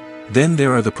budget. Then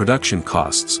there are the production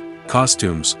costs: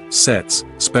 costumes, sets,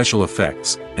 special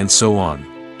effects, and so on.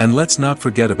 And let's not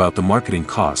forget about the marketing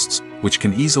costs, which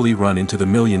can easily run into the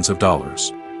millions of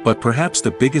dollars. But perhaps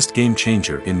the biggest game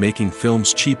changer in making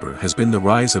films cheaper has been the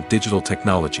rise of digital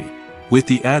technology. With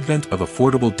the advent of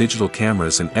affordable digital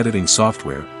cameras and editing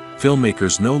software,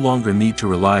 filmmakers no longer need to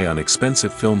rely on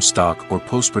expensive film stock or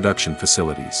post-production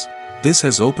facilities. This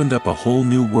has opened up a whole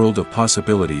new world of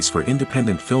possibilities for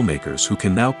independent filmmakers who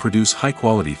can now produce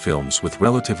high-quality films with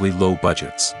relatively low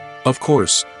budgets. Of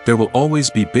course, there will always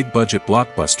be big-budget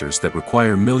blockbusters that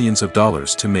require millions of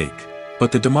dollars to make.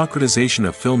 But the democratization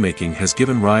of filmmaking has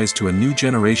given rise to a new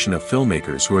generation of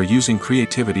filmmakers who are using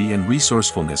creativity and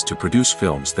resourcefulness to produce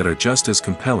films that are just as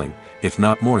compelling, if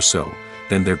not more so,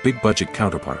 than their big-budget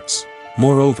counterparts.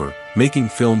 Moreover, making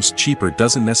films cheaper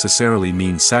doesn't necessarily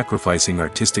mean sacrificing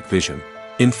artistic vision.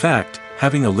 In fact,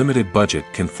 having a limited budget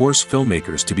can force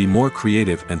filmmakers to be more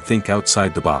creative and think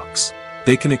outside the box.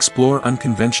 They can explore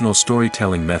unconventional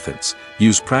storytelling methods,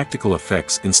 use practical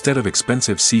effects instead of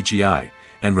expensive CGI,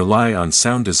 and rely on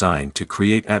sound design to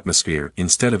create atmosphere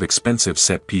instead of expensive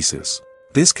set pieces.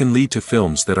 This can lead to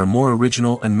films that are more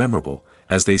original and memorable,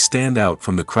 as they stand out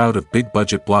from the crowd of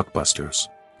big-budget blockbusters.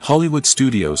 Hollywood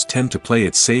studios tend to play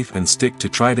it safe and stick to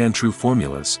tried-and-true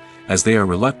formulas, as they are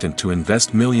reluctant to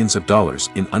invest millions of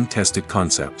dollars in untested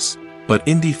concepts. But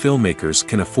indie filmmakers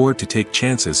can afford to take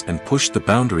chances and push the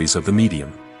boundaries of the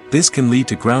medium. This can lead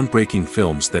to groundbreaking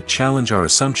films that challenge our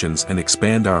assumptions and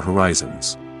expand our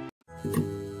horizons.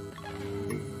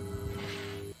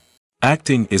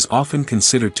 Acting is often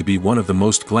considered to be one of the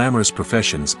most glamorous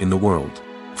professions in the world.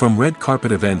 From red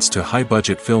carpet events to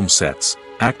high-budget film sets,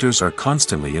 actors are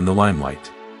constantly in the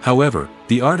limelight. However,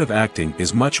 the art of acting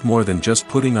is much more than just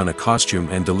putting on a costume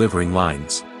and delivering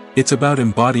lines. It's about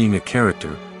embodying a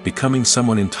character, becoming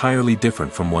someone entirely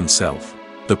different from oneself.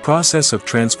 The process of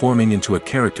transforming into a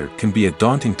character can be a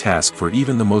daunting task for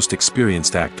even the most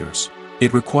experienced actors.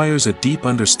 It requires a deep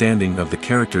understanding of the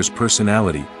character's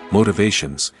personality,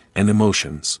 motivations, and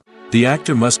emotions. The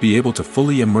actor must be able to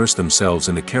fully immerse themselves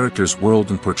in the character's world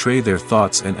and portray their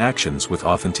thoughts and actions with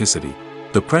authenticity.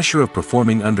 The pressure of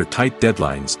performing under tight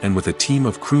deadlines and with a team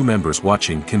of crew members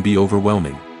watching can be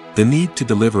overwhelming. The need to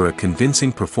deliver a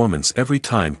convincing performance every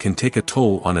time can take a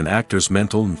toll on an actor's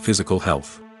mental and physical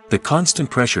health. The constant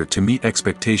pressure to meet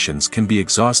expectations can be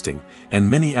exhausting, and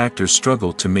many actors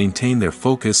struggle to maintain their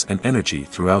focus and energy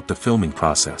throughout the filming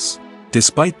process.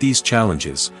 Despite these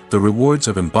challenges, the rewards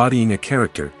of embodying a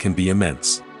character can be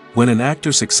immense. When an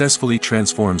actor successfully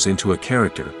transforms into a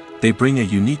character, they bring a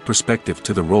unique perspective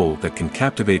to the role that can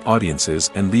captivate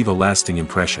audiences and leave a lasting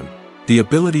impression. The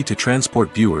ability to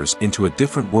transport viewers into a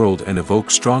different world and evoke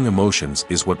strong emotions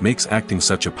is what makes acting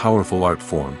such a powerful art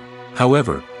form.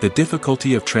 However, the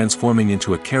difficulty of transforming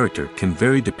into a character can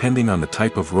vary depending on the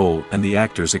type of role and the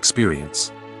actor's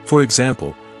experience. For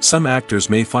example, some actors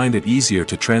may find it easier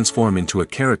to transform into a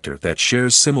character that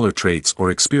shares similar traits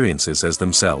or experiences as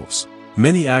themselves.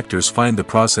 Many actors find the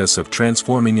process of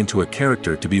transforming into a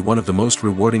character to be one of the most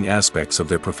rewarding aspects of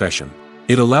their profession.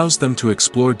 It allows them to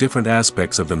explore different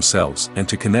aspects of themselves and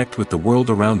to connect with the world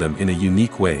around them in a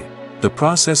unique way. The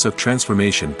process of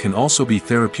transformation can also be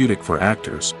therapeutic for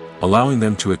actors, allowing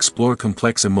them to explore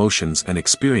complex emotions and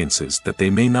experiences that they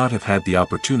may not have had the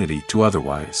opportunity to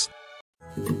otherwise.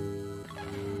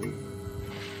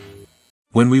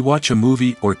 When we watch a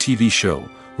movie or TV show,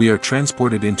 we are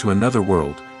transported into another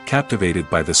world, captivated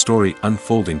by the story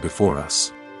unfolding before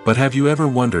us. But have you ever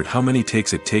wondered how many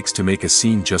takes it takes to make a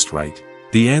scene just right?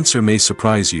 The answer may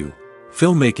surprise you.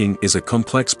 Filmmaking is a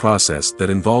complex process that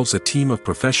involves a team of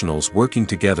professionals working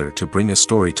together to bring a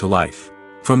story to life.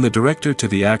 From the director to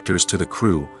the actors to the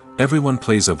crew, everyone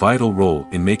plays a vital role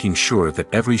in making sure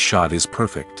that every shot is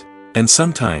perfect. And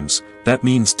sometimes, that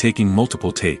means taking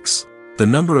multiple takes. The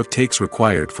number of takes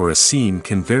required for a scene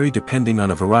can vary depending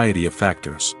on a variety of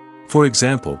factors. For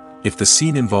example, if the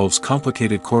scene involves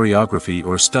complicated choreography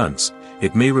or stunts,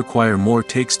 it may require more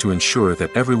takes to ensure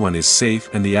that everyone is safe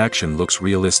and the action looks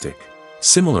realistic.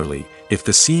 Similarly, if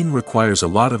the scene requires a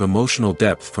lot of emotional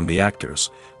depth from the actors,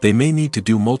 they may need to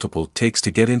do multiple takes to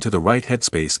get into the right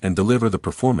headspace and deliver the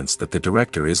performance that the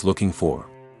director is looking for.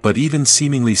 But even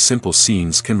seemingly simple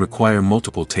scenes can require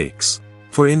multiple takes.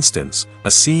 For instance,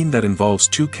 a scene that involves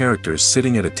two characters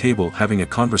sitting at a table having a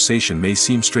conversation may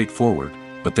seem straightforward,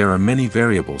 but there are many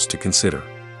variables to consider.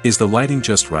 Is the lighting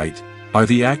just right? Are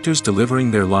the actors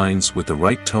delivering their lines with the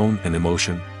right tone and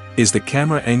emotion? Is the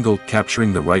camera angle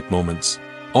capturing the right moments?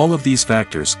 All of these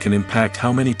factors can impact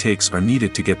how many takes are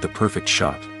needed to get the perfect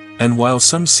shot. And while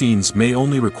some scenes may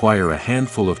only require a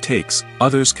handful of takes,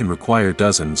 others can require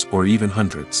dozens or even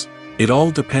hundreds. It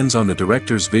all depends on the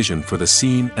director's vision for the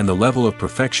scene and the level of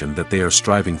perfection that they are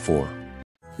striving for.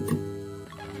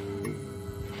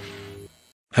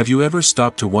 Have you ever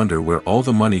stopped to wonder where all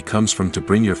the money comes from to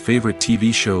bring your favorite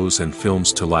TV shows and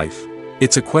films to life?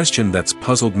 It's a question that's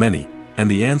puzzled many, and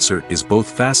the answer is both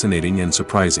fascinating and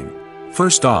surprising.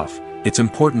 First off, it's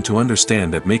important to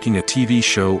understand that making a TV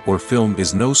show or film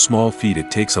is no small feat.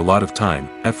 It takes a lot of time,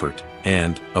 effort,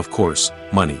 and, of course,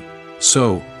 money.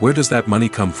 So, where does that money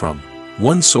come from?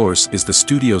 One source is the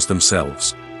studios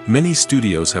themselves. Many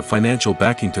studios have financial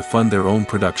backing to fund their own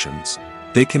productions.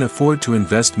 They can afford to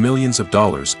invest millions of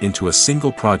dollars into a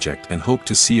single project and hope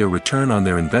to see a return on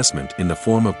their investment in the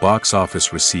form of box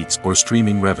office receipts or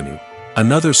streaming revenue.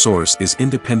 Another source is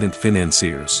independent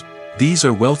financiers. These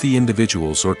are wealthy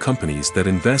individuals or companies that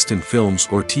invest in films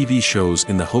or TV shows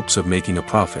in the hopes of making a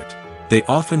profit. They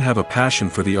often have a passion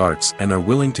for the arts and are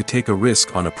willing to take a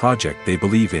risk on a project they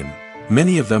believe in.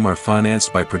 Many of them are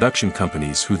financed by production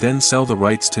companies who then sell the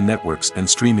rights to networks and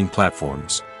streaming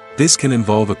platforms. This can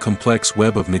involve a complex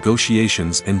web of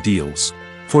negotiations and deals.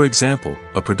 For example,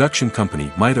 a production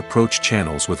company might approach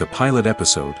channels with a pilot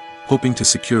episode, hoping to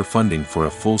secure funding for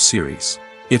a full series.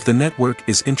 If the network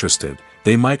is interested,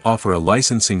 they might offer a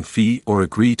licensing fee or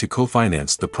agree to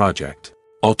co-finance the project.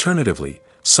 Alternatively,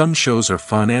 some shows are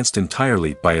financed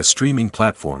entirely by a streaming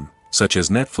platform, such as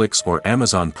Netflix or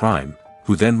Amazon Prime,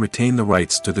 who then retain the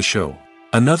rights to the show.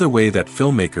 Another way that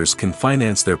filmmakers can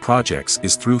finance their projects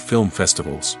is through film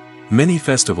festivals. Many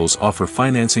festivals offer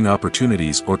financing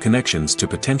opportunities or connections to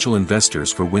potential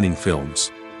investors for winning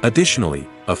films. Additionally,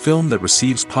 a film that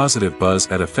receives positive buzz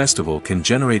at a festival can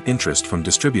generate interest from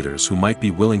distributors who might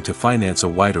be willing to finance a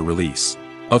wider release.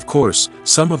 Of course,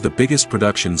 some of the biggest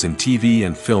productions in TV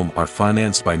and film are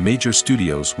financed by major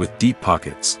studios with deep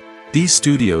pockets. These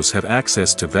studios have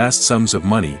access to vast sums of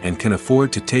money and can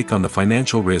afford to take on the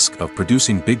financial risk of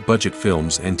producing big-budget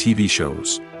films and TV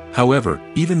shows. However,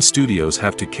 even studios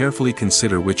have to carefully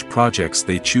consider which projects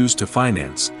they choose to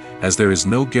finance, as there is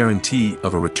no guarantee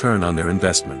of a return on their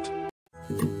investment.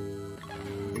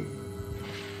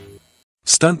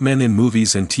 Stuntmen in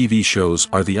movies and TV shows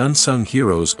are the unsung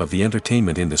heroes of the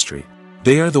entertainment industry.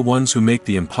 They are the ones who make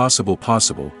the impossible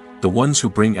possible, the ones who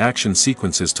bring action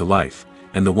sequences to life,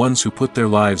 and the ones who put their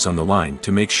lives on the line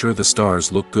to make sure the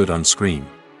stars look good on screen.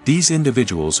 These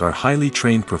individuals are highly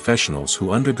trained professionals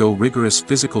who undergo rigorous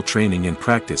physical training and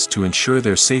practice to ensure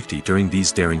their safety during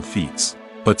these daring feats.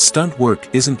 But stunt work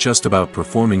isn't just about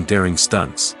performing daring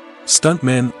stunts.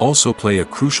 Stuntmen also play a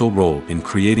crucial role in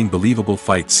creating believable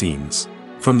fight scenes.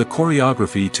 From the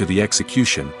choreography to the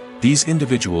execution, these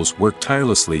individuals work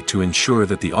tirelessly to ensure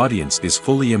that the audience is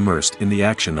fully immersed in the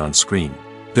action on screen.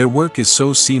 Their work is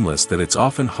so seamless that it's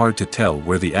often hard to tell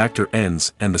where the actor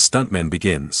ends and the stuntman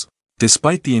begins.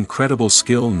 Despite the incredible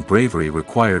skill and bravery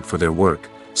required for their work,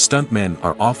 stuntmen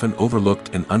are often overlooked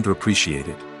and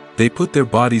underappreciated. They put their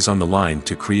bodies on the line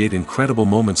to create incredible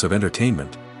moments of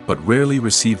entertainment, but rarely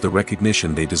receive the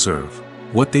recognition they deserve.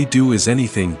 What they do is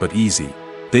anything but easy.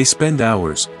 They spend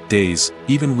hours, days,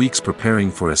 even weeks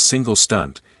preparing for a single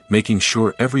stunt, making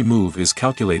sure every move is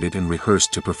calculated and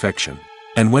rehearsed to perfection.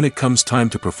 And when it comes time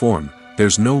to perform,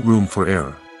 there's no room for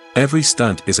error. Every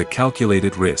stunt is a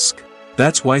calculated risk.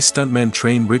 That's why stuntmen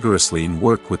train rigorously and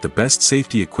work with the best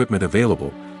safety equipment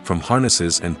available, from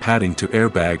harnesses and padding to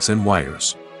airbags and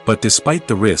wires. But despite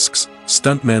the risks,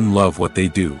 stuntmen love what they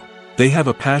do. They have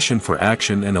a passion for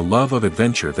action and a love of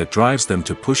adventure that drives them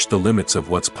to push the limits of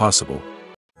what's possible.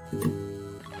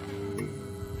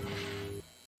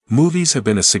 Movies have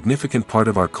been a significant part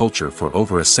of our culture for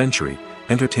over a century,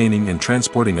 entertaining and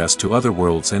transporting us to other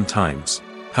worlds and times.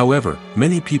 However,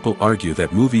 many people argue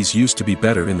that movies used to be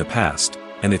better in the past,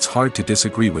 and it's hard to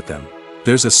disagree with them.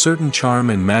 There's a certain charm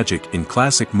and magic in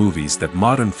classic movies that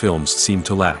modern films seem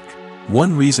to lack.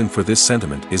 One reason for this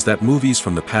sentiment is that movies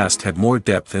from the past had more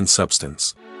depth and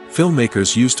substance.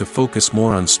 Filmmakers used to focus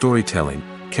more on storytelling,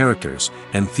 characters,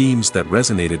 and themes that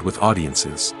resonated with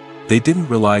audiences. They didn't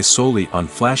rely solely on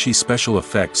flashy special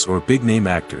effects or big-name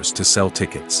actors to sell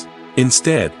tickets.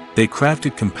 Instead, they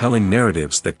crafted compelling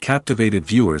narratives that captivated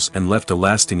viewers and left a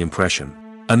lasting impression.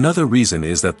 Another reason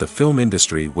is that the film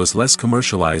industry was less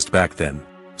commercialized back then.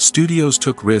 Studios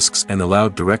took risks and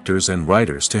allowed directors and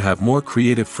writers to have more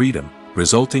creative freedom,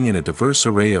 resulting in a diverse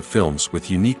array of films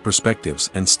with unique perspectives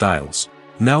and styles.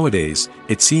 Nowadays,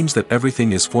 it seems that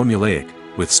everything is formulaic,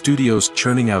 with studios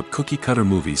churning out cookie-cutter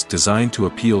movies designed to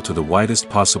appeal to the widest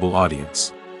possible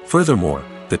audience. Furthermore,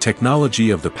 the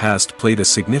technology of the past played a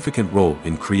significant role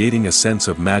in creating a sense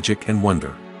of magic and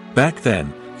wonder. Back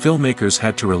then, filmmakers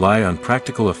had to rely on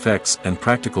practical effects and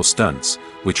practical stunts,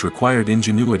 which required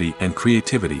ingenuity and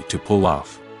creativity to pull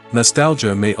off.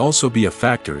 Nostalgia may also be a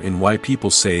factor in why people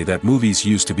say that movies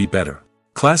used to be better.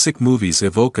 Classic movies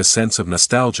evoke a sense of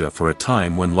nostalgia for a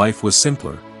time when life was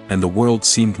simpler, and the world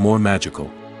seemed more magical.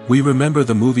 We remember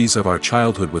the movies of our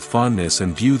childhood with fondness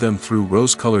and view them through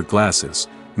rose-colored glasses,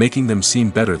 making them seem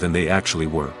better than they actually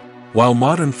were. While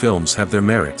modern films have their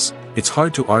merits, it's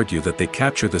hard to argue that they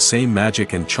capture the same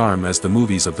magic and charm as the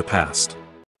movies of the past.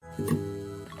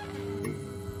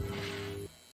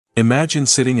 Imagine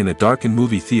sitting in a darkened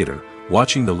movie theater,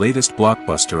 watching the latest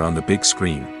blockbuster on the big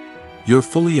screen. You're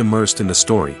fully immersed in the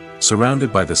story,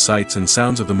 surrounded by the sights and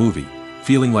sounds of the movie,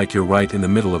 feeling like you're right in the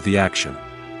middle of the action.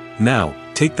 Now,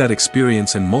 take that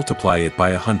experience and multiply it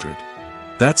by 100.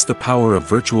 That's the power of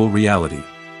virtual reality.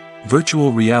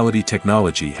 Virtual reality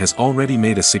technology has already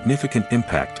made a significant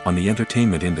impact on the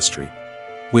entertainment industry.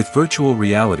 With virtual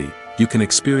reality, you can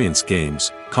experience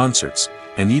games, concerts,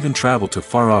 and even travel to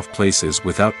far-off places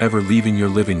without ever leaving your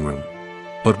living room.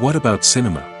 But what about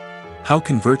cinema? How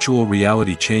can virtual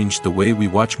reality change the way we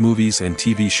watch movies and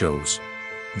TV shows?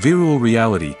 Virtual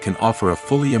reality can offer a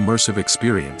fully immersive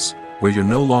experience, where you're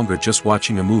no longer just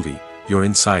watching a movie, you're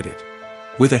inside it.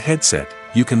 With a headset,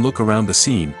 you can look around the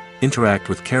scene, interact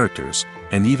with characters,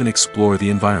 and even explore the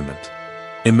environment.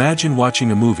 Imagine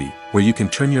watching a movie where you can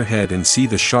turn your head and see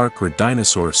the shark or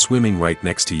dinosaur swimming right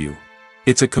next to you.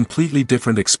 It's a completely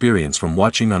different experience from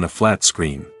watching on a flat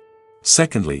screen.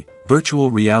 Secondly, virtual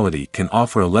reality can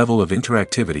offer a level of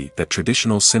interactivity that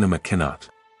traditional cinema cannot.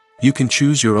 You can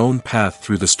choose your own path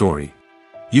through the story.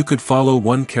 You could follow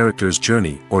one character's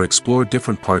journey or explore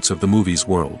different parts of the movie's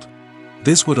world.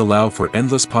 This would allow for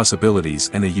endless possibilities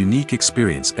and a unique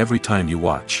experience every time you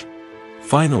watch.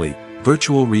 Finally,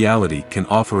 virtual reality can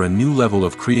offer a new level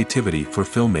of creativity for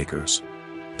filmmakers.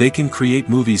 They can create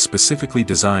movies specifically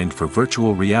designed for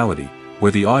virtual reality,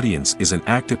 where the audience is an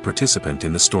active participant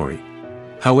in the story.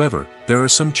 However, there are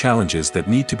some challenges that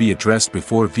need to be addressed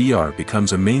before VR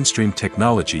becomes a mainstream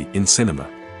technology in cinema.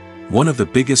 One of the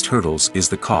biggest hurdles is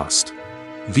the cost.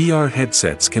 VR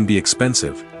headsets can be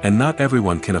expensive, and not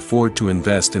everyone can afford to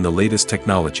invest in the latest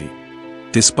technology.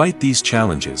 Despite these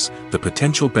challenges, the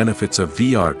potential benefits of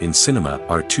VR in cinema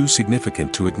are too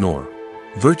significant to ignore.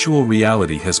 Virtual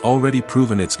reality has already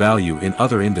proven its value in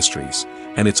other industries,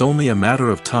 and it's only a matter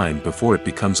of time before it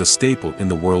becomes a staple in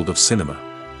the world of cinema.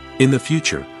 In the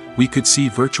future, we could see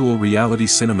virtual reality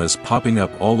cinemas popping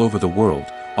up all over the world,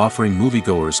 offering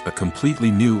moviegoers a completely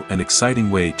new and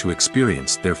exciting way to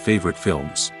experience their favorite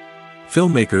films.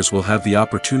 Filmmakers will have the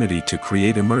opportunity to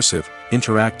create immersive,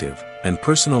 interactive, and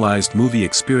personalized movie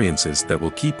experiences that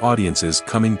will keep audiences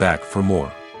coming back for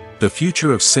more. The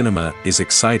future of cinema is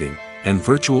exciting, and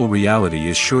virtual reality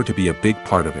is sure to be a big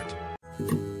part of it.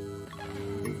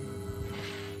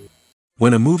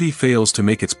 When a movie fails to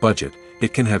make its budget,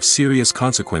 it can have serious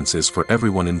consequences for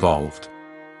everyone involved.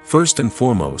 First and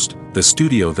foremost, the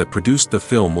studio that produced the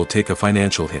film will take a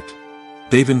financial hit.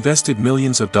 They've invested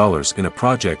millions of dollars in a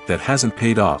project that hasn't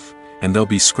paid off, and they'll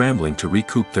be scrambling to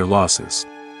recoup their losses.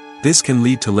 This can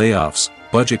lead to layoffs,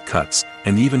 budget cuts,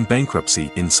 and even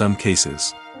bankruptcy in some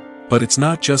cases. But it's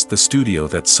not just the studio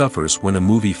that suffers when a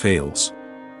movie fails.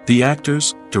 The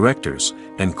actors, directors,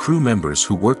 and crew members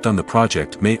who worked on the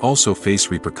project may also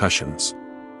face repercussions.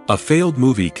 A failed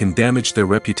movie can damage their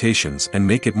reputations and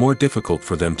make it more difficult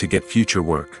for them to get future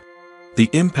work. The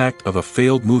impact of a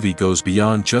failed movie goes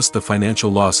beyond just the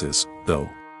financial losses, though.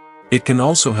 It can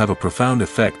also have a profound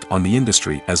effect on the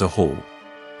industry as a whole.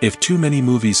 If too many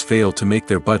movies fail to make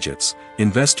their budgets,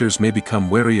 investors may become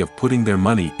wary of putting their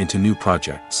money into new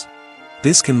projects.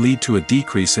 This can lead to a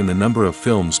decrease in the number of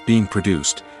films being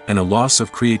produced, and a loss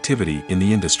of creativity in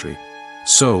the industry.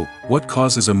 So, what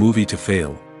causes a movie to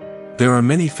fail? There are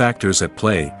many factors at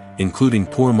play, including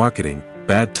poor marketing,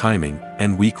 bad timing,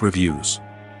 and weak reviews.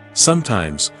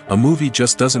 Sometimes, a movie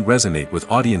just doesn't resonate with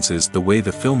audiences the way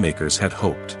the filmmakers had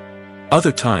hoped.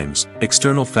 Other times,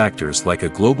 external factors like a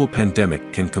global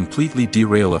pandemic can completely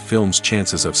derail a film's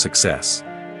chances of success.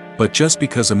 But just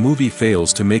because a movie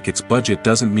fails to make its budget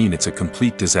doesn't mean it's a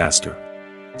complete disaster.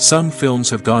 Some films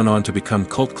have gone on to become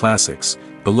cult classics,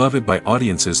 beloved by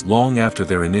audiences long after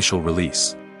their initial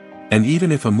release. And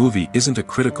even if a movie isn't a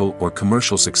critical or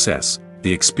commercial success,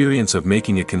 the experience of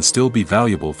making it can still be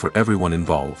valuable for everyone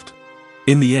involved.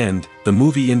 In the end, the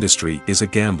movie industry is a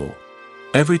gamble.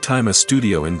 Every time a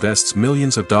studio invests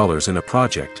millions of dollars in a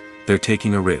project, they're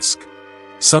taking a risk.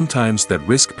 Sometimes that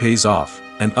risk pays off,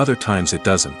 and other times it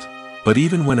doesn't. But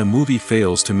even when a movie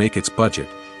fails to make its budget,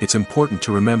 it's important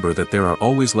to remember that there are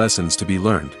always lessons to be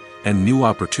learned, and new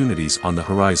opportunities on the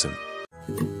horizon.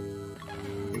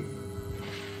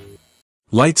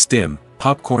 Lights dim,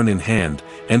 popcorn in hand,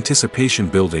 anticipation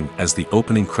building as the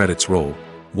opening credits roll.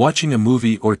 Watching a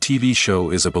movie or TV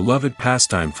show is a beloved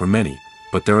pastime for many,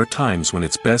 but there are times when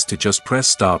it's best to just press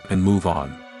stop and move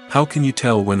on. How can you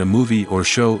tell when a movie or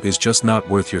show is just not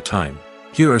worth your time?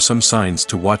 Here are some signs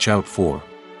to watch out for.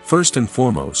 First and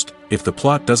foremost, if the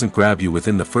plot doesn't grab you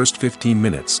within the first 15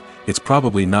 minutes, it's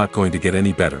probably not going to get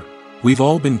any better. We've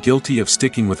all been guilty of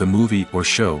sticking with a movie or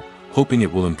show, hoping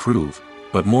it will improve,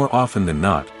 but more often than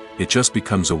not, it just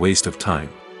becomes a waste of time.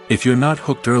 If you're not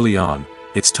hooked early on,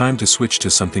 it's time to switch to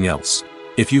something else.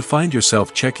 If you find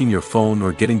yourself checking your phone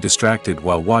or getting distracted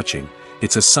while watching,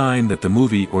 it's a sign that the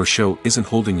movie or show isn't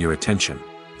holding your attention.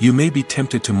 You may be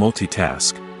tempted to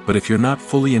multitask, but if you're not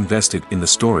fully invested in the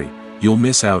story, you'll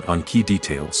miss out on key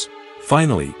details.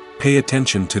 Finally, pay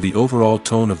attention to the overall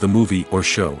tone of the movie or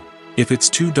show. If it's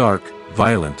too dark,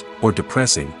 violent, or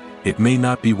depressing, it may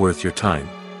not be worth your time.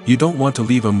 You don't want to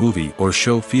leave a movie or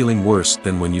show feeling worse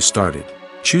than when you started.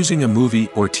 Choosing a movie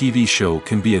or TV show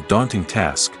can be a daunting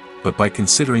task, but by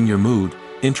considering your mood,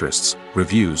 interests,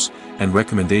 reviews, and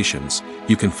recommendations,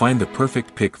 you can find the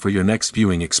perfect pick for your next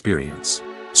viewing experience.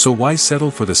 So why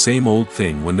settle for the same old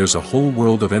thing when there's a whole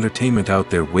world of entertainment out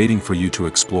there waiting for you to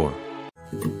explore?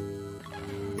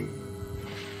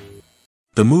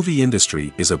 The movie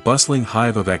industry is a bustling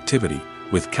hive of activity,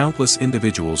 with countless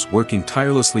individuals working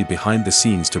tirelessly behind the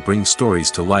scenes to bring stories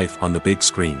to life on the big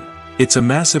screen. It's a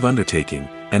massive undertaking,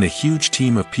 and a huge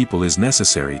team of people is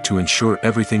necessary to ensure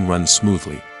everything runs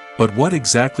smoothly. But what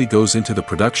exactly goes into the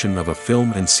production of a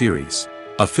film and series?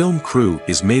 A film crew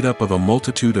is made up of a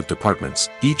multitude of departments,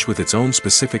 each with its own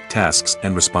specific tasks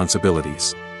and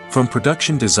responsibilities. From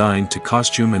production design to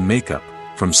costume and makeup,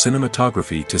 from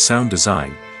cinematography to sound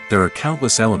design, there are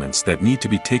countless elements that need to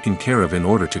be taken care of in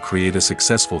order to create a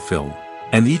successful film.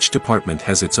 And each department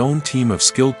has its own team of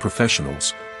skilled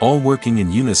professionals, all working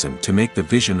in unison to make the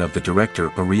vision of the director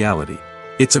a reality.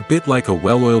 It's a bit like a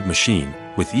well-oiled machine,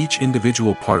 with each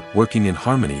individual part working in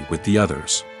harmony with the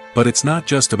others. But it's not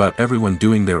just about everyone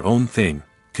doing their own thing.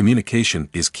 Communication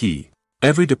is key.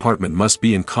 Every department must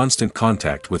be in constant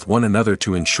contact with one another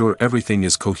to ensure everything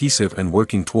is cohesive and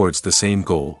working towards the same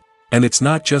goal. And it's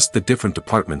not just the different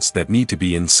departments that need to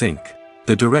be in sync.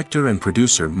 The director and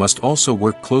producer must also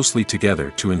work closely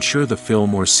together to ensure the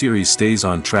film or series stays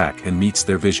on track and meets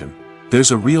their vision.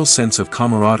 There's a real sense of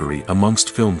camaraderie amongst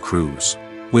film crews.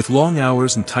 With long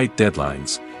hours and tight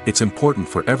deadlines, it's important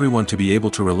for everyone to be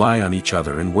able to rely on each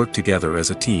other and work together as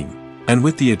a team. And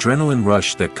with the adrenaline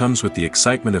rush that comes with the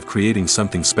excitement of creating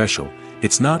something special,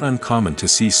 it's not uncommon to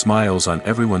see smiles on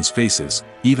everyone's faces,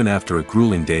 even after a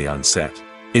grueling day on set.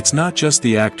 It's not just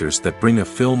the actors that bring a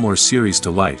film or series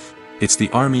to life, it's the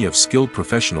army of skilled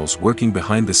professionals working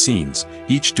behind the scenes,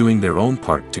 each doing their own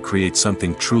part to create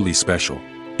something truly special.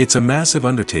 It's a massive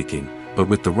undertaking, but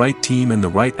with the right team and the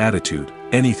right attitude,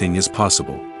 anything is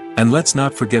possible. And let's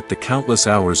not forget the countless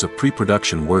hours of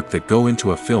pre-production work that go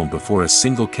into a film before a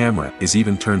single camera is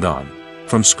even turned on.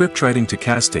 From scriptwriting to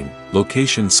casting,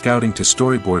 location scouting to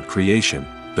storyboard creation,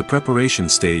 the preparation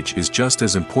stage is just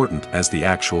as important as the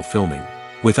actual filming.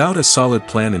 Without a solid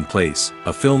plan in place,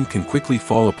 a film can quickly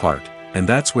fall apart, and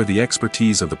that's where the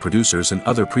expertise of the producers and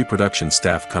other pre-production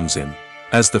staff comes in.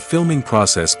 As the filming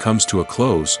process comes to a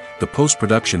close, the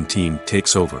post-production team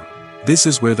takes over. This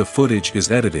is where the footage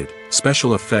is edited,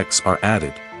 special effects are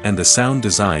added, and the sound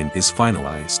design is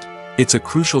finalized. It's a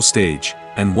crucial stage,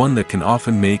 and one that can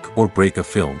often make or break a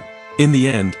film. In the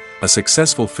end, a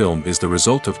successful film is the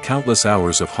result of countless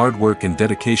hours of hard work and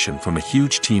dedication from a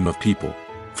huge team of people.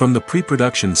 From the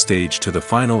pre-production stage to the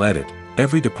final edit,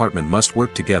 every department must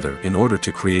work together in order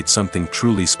to create something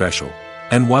truly special.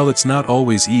 And while it's not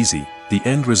always easy, the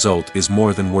end result is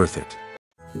more than worth it.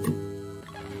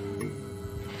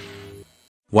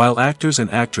 While actors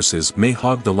and actresses may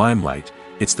hog the limelight,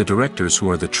 it's the directors who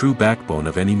are the true backbone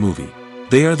of any movie.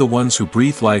 They are the ones who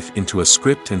breathe life into a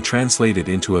script and translate it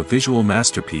into a visual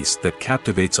masterpiece that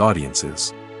captivates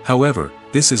audiences. However,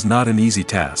 this is not an easy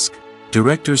task.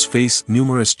 Directors face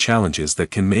numerous challenges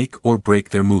that can make or break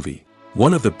their movie.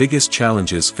 One of the biggest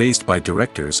challenges faced by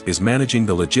directors is managing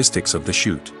the logistics of the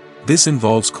shoot. This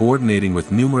involves coordinating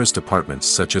with numerous departments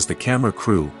such as the camera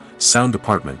crew, sound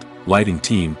department, lighting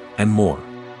team, and more.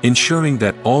 Ensuring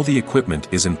that all the equipment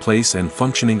is in place and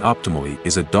functioning optimally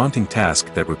is a daunting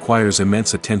task that requires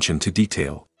immense attention to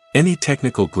detail. Any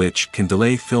technical glitch can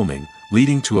delay filming,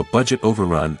 leading to a budget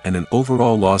overrun and an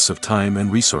overall loss of time and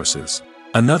resources.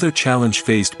 Another challenge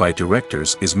faced by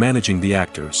directors is managing the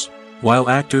actors. While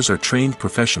actors are trained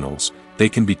professionals, they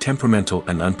can be temperamental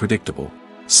and unpredictable.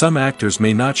 Some actors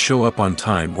may not show up on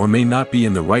time or may not be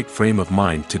in the right frame of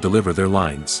mind to deliver their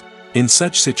lines. In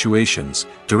such situations,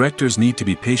 directors need to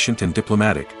be patient and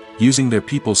diplomatic, using their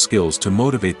people skills to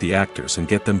motivate the actors and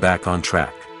get them back on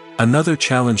track. Another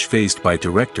challenge faced by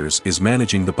directors is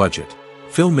managing the budget.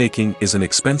 Filmmaking is an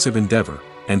expensive endeavor,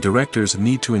 and directors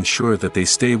need to ensure that they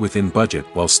stay within budget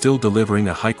while still delivering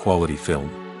a high-quality film.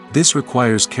 This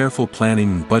requires careful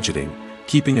planning and budgeting,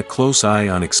 keeping a close eye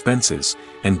on expenses,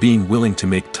 and being willing to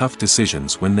make tough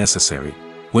decisions when necessary.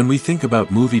 When we think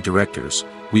about movie directors,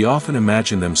 we often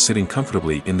imagine them sitting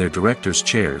comfortably in their director's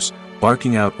chairs,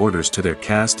 barking out orders to their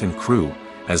cast and crew,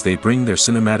 as they bring their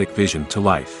cinematic vision to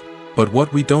life. But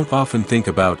what we don't often think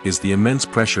about is the immense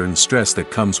pressure and stress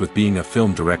that comes with being a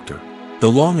film director.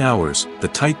 The long hours, the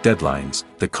tight deadlines,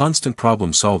 the constant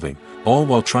problem solving, all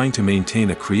while trying to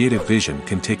maintain a creative vision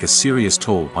can take a serious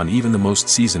toll on even the most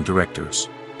seasoned directors.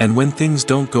 And when things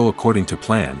don't go according to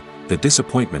plan, the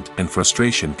disappointment and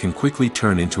frustration can quickly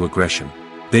turn into aggression.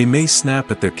 They may snap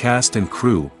at their cast and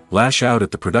crew, lash out at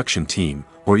the production team,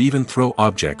 or even throw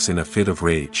objects in a fit of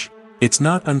rage. It's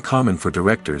not uncommon for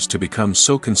directors to become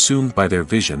so consumed by their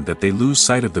vision that they lose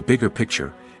sight of the bigger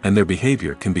picture, and their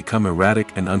behavior can become erratic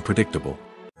and unpredictable.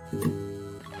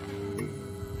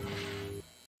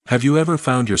 Have you ever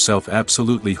found yourself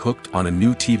absolutely hooked on a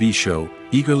new TV show,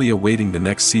 eagerly awaiting the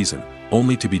next season,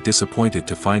 only to be disappointed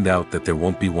to find out that there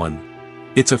won't be one.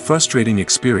 It's a frustrating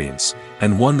experience,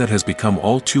 and one that has become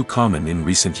all too common in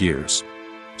recent years.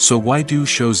 So why do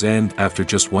shows end after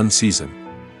just one season?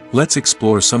 Let's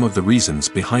explore some of the reasons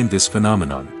behind this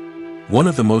phenomenon. One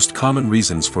of the most common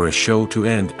reasons for a show to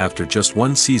end after just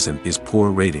one season is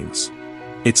poor ratings.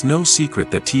 It's no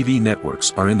secret that TV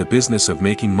networks are in the business of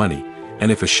making money,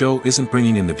 and if a show isn't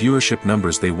bringing in the viewership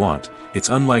numbers they want, it's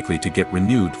unlikely to get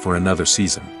renewed for another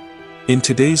season. In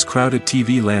today's crowded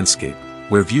TV landscape,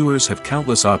 where viewers have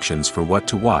countless options for what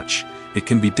to watch, it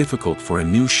can be difficult for a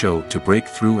new show to break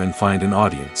through and find an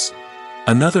audience.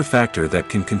 Another factor that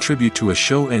can contribute to a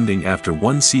show ending after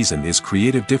one season is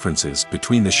creative differences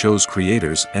between the show's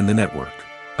creators and the network.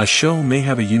 A show may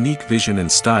have a unique vision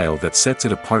and style that sets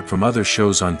it apart from other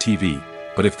shows on TV,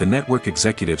 but if the network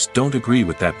executives don't agree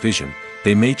with that vision,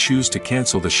 they may choose to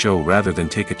cancel the show rather than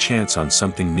take a chance on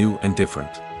something new and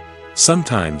different.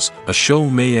 Sometimes, a show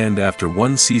may end after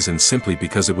one season simply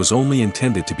because it was only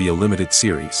intended to be a limited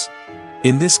series.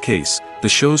 In this case, the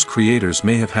show's creators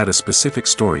may have had a specific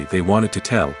story they wanted to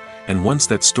tell, and once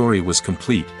that story was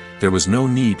complete, there was no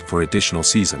need for additional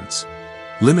seasons.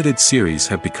 Limited series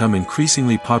have become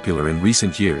increasingly popular in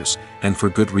recent years, and for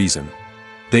good reason.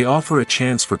 They offer a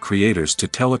chance for creators to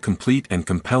tell a complete and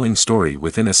compelling story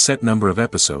within a set number of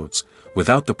episodes,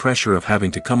 without the pressure of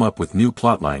having to come up with new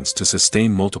plotlines to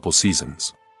sustain multiple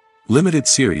seasons. Limited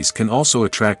series can also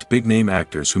attract big-name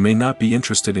actors who may not be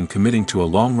interested in committing to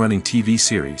a long-running TV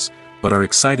series, but are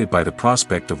excited by the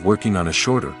prospect of working on a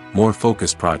shorter, more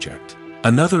focused project.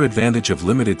 Another advantage of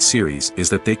limited series is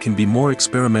that they can be more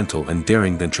experimental and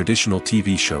daring than traditional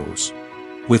TV shows.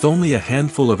 With only a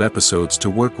handful of episodes to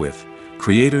work with,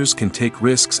 creators can take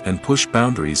risks and push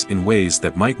boundaries in ways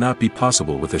that might not be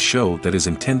possible with a show that is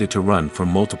intended to run for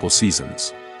multiple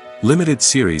seasons. Limited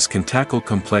series can tackle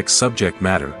complex subject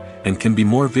matter, and can be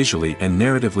more visually and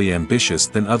narratively ambitious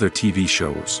than other TV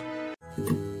shows.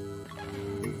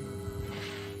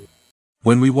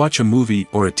 When we watch a movie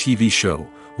or a TV show,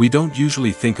 we don't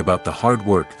usually think about the hard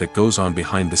work that goes on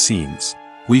behind the scenes.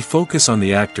 We focus on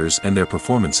the actors and their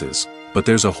performances, but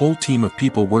there's a whole team of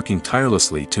people working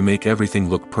tirelessly to make everything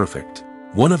look perfect.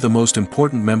 One of the most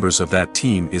important members of that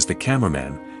team is the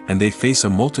cameraman, and they face a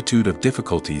multitude of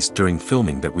difficulties during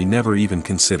filming that we never even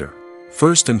consider.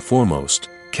 First and foremost,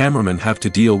 cameramen have to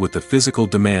deal with the physical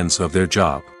demands of their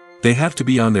job. They have to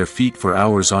be on their feet for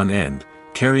hours on end,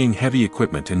 carrying heavy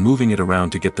equipment and moving it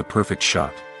around to get the perfect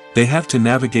shot. They have to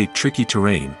navigate tricky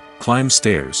terrain, climb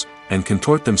stairs, and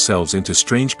contort themselves into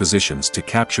strange positions to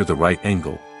capture the right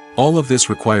angle. All of this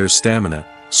requires stamina,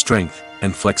 strength,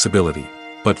 and flexibility.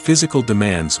 But physical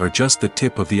demands are just the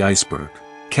tip of the iceberg.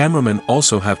 Cameramen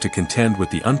also have to contend with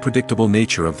the unpredictable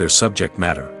nature of their subject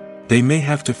matter. They may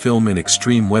have to film in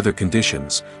extreme weather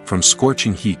conditions, from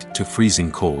scorching heat to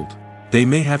freezing cold. They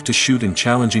may have to shoot in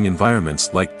challenging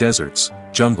environments like deserts,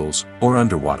 jungles, or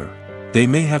underwater. They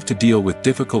may have to deal with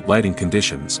difficult lighting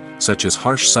conditions, such as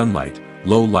harsh sunlight,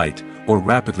 low light, or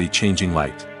rapidly changing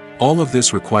light. All of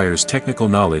this requires technical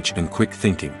knowledge and quick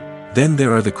thinking. Then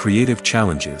there are the creative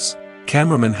challenges.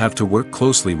 Cameramen have to work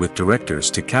closely with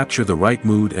directors to capture the right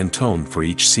mood and tone for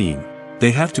each scene.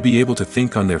 They have to be able to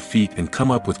think on their feet and come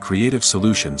up with creative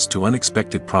solutions to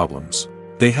unexpected problems.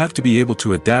 They have to be able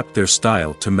to adapt their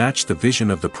style to match the vision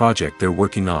of the project they're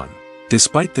working on.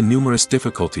 Despite the numerous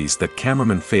difficulties that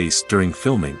cameramen face during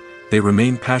filming, they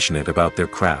remain passionate about their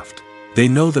craft. They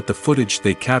know that the footage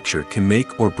they capture can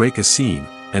make or break a scene,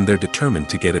 and they're determined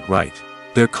to get it right.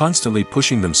 They're constantly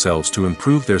pushing themselves to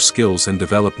improve their skills and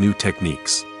develop new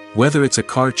techniques. Whether it's a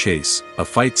car chase, a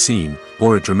fight scene,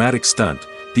 or a dramatic stunt,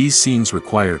 these scenes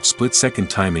require split-second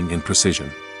timing and precision.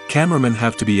 Cameramen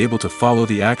have to be able to follow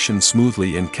the action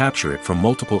smoothly and capture it from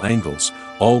multiple angles,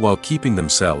 all while keeping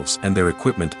themselves and their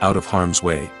equipment out of harm's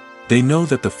way. They know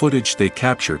that the footage they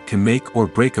capture can make or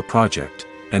break a project,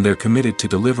 and they're committed to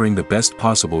delivering the best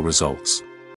possible results.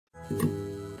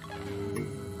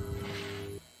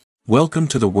 Welcome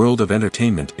to the world of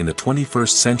entertainment in the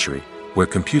 21st century, where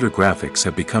computer graphics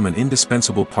have become an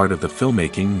indispensable part of the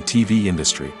filmmaking and TV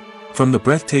industry. From the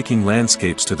breathtaking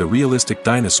landscapes to the realistic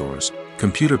dinosaurs,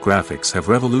 computer graphics have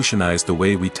revolutionized the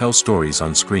way we tell stories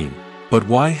on screen. But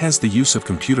why has the use of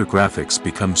computer graphics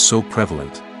become so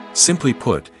prevalent? Simply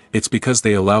put, it's because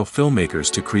they allow filmmakers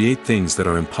to create things that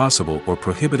are impossible or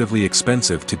prohibitively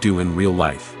expensive to do in real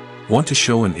life. Want to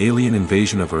show an alien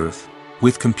invasion of Earth?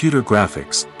 With computer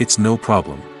graphics, it's no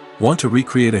problem. Want to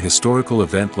recreate a historical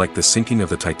event like the sinking of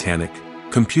the Titanic?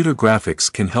 Computer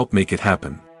graphics can help make it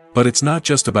happen. But it's not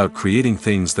just about creating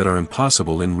things that are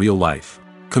impossible in real life.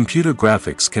 Computer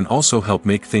graphics can also help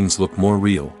make things look more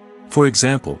real. For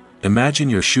example, Imagine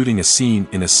you're shooting a scene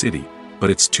in a city, but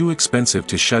it's too expensive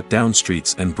to shut down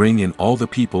streets and bring in all the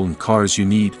people and cars you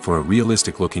need for a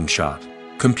realistic-looking shot.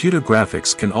 Computer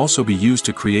graphics can also be used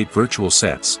to create virtual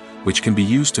sets, which can be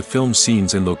used to film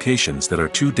scenes in locations that are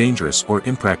too dangerous or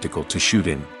impractical to shoot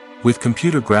in. With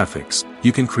computer graphics,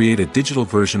 you can create a digital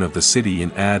version of the city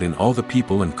and add in all the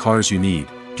people and cars you need,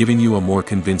 giving you a more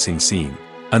convincing scene.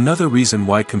 Another reason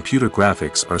why computer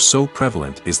graphics are so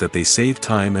prevalent is that they save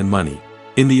time and money.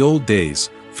 In the old days,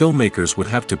 filmmakers would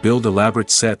have to build elaborate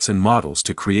sets and models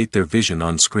to create their vision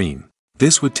on screen.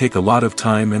 This would take a lot of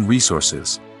time and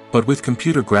resources. But with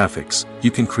computer graphics,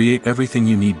 you can create everything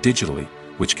you need digitally,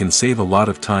 which can save a lot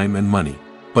of time and money.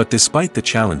 But despite the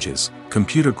challenges,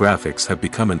 computer graphics have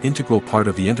become an integral part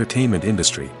of the entertainment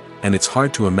industry, and it's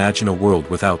hard to imagine a world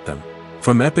without them.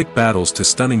 From epic battles to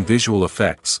stunning visual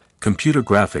effects, computer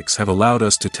graphics have allowed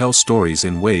us to tell stories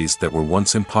in ways that were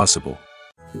once impossible.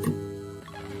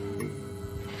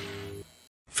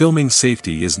 Filming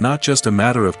safety is not just a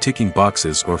matter of ticking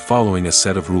boxes or following a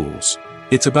set of rules.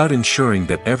 It's about ensuring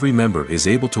that every member is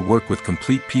able to work with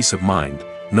complete peace of mind,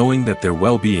 knowing that their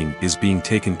well-being is being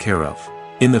taken care of.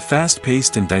 In the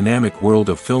fast-paced and dynamic world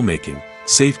of filmmaking,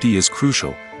 safety is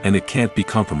crucial, and it can't be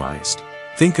compromised.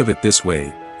 Think of it this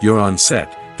way: you're on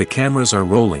set, the cameras are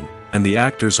rolling, and the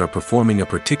actors are performing a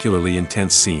particularly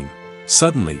intense scene.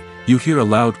 Suddenly, you hear a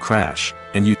loud crash,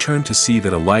 and you turn to see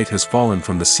that a light has fallen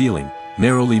from the ceiling,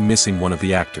 narrowly missing one of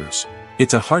the actors.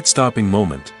 It's a heart-stopping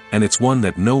moment, and it's one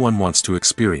that no one wants to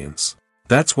experience.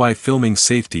 That's why filming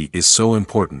safety is so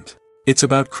important. It's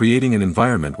about creating an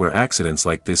environment where accidents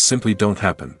like this simply don't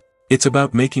happen. It's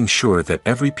about making sure that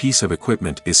every piece of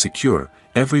equipment is secure,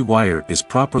 every wire is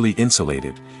properly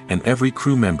insulated, and every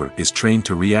crew member is trained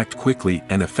to react quickly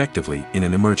and effectively in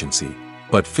an emergency.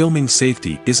 But filming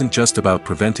safety isn't just about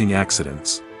preventing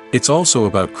accidents. It's also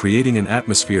about creating an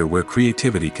atmosphere where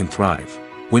creativity can thrive.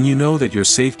 When you know that your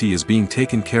safety is being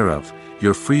taken care of,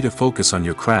 you're free to focus on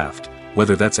your craft,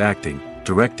 whether that's acting,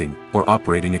 directing, or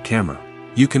operating a camera.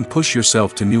 You can push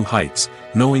yourself to new heights,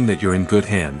 knowing that you're in good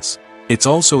hands. It's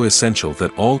also essential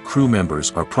that all crew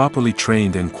members are properly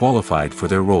trained and qualified for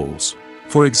their roles.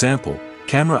 For example,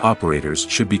 camera operators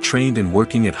should be trained in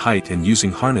working at height and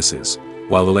using harnesses,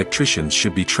 while electricians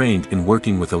should be trained in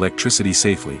working with electricity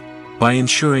safely. By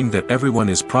ensuring that everyone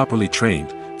is properly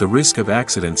trained, the risk of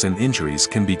accidents and injuries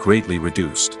can be greatly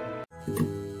reduced.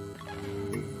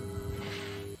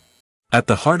 At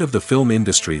the heart of the film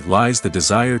industry lies the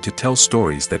desire to tell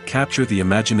stories that capture the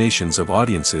imaginations of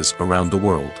audiences around the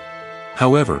world.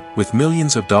 However, with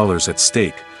millions of dollars at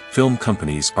stake, film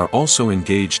companies are also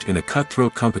engaged in a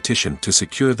cutthroat competition to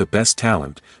secure the best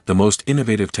talent, the most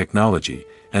innovative technology,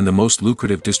 and the most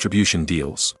lucrative distribution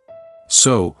deals.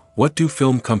 So, what do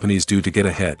film companies do to get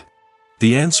ahead?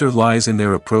 The answer lies in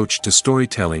their approach to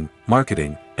storytelling,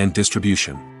 marketing, and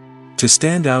distribution. To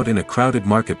stand out in a crowded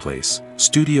marketplace,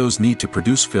 studios need to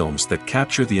produce films that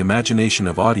capture the imagination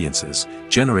of audiences,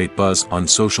 generate buzz on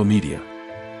social media.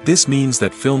 This means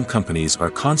that film companies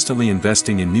are constantly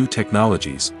investing in new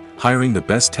technologies, hiring the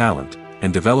best talent,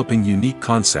 and developing unique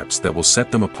concepts that will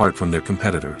set them apart from their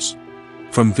competitors.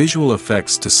 From visual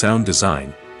effects to sound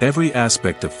design, every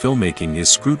aspect of filmmaking is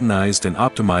scrutinized and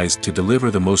optimized to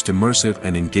deliver the most immersive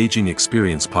and engaging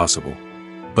experience possible.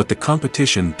 But the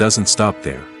competition doesn't stop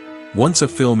there. Once a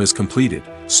film is completed,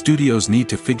 studios need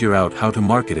to figure out how to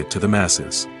market it to the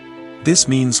masses. This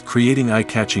means creating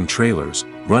eye-catching trailers,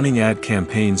 running ad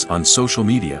campaigns on social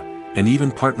media, and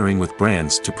even partnering with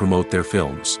brands to promote their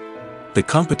films. The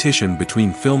competition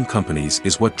between film companies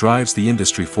is what drives the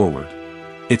industry forward.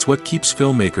 It's what keeps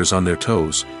filmmakers on their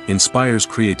toes, inspires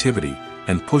creativity,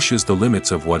 and pushes the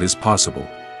limits of what is possible.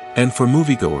 And for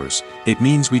moviegoers, it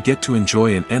means we get to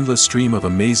enjoy an endless stream of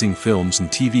amazing films and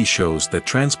TV shows that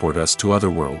transport us to other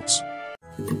worlds.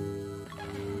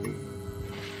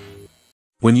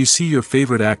 When you see your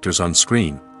favorite actors on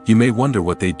screen, you may wonder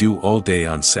what they do all day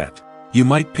on set. You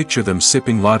might picture them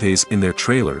sipping lattes in their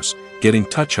trailers, getting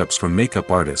touch-ups from makeup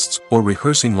artists, or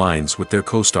rehearsing lines with their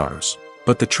co-stars.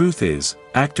 But the truth is,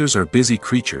 actors are busy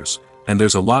creatures, and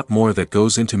there's a lot more that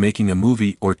goes into making a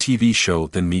movie or TV show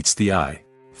than meets the eye.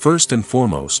 First and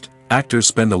foremost, actors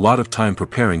spend a lot of time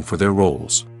preparing for their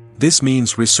roles. This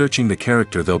means researching the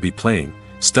character they'll be playing,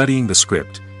 studying the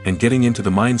script, and getting into the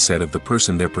mindset of the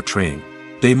person they're portraying.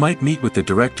 They might meet with the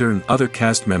director and other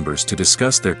cast members to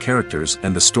discuss their characters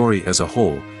and the story as a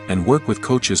whole, and work with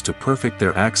coaches to perfect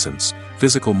their accents,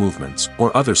 physical movements,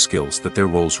 or other skills that their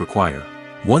roles require.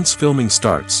 Once filming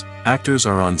starts, actors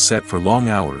are on set for long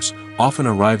hours, often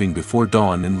arriving before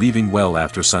dawn and leaving well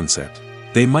after sunset.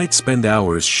 They might spend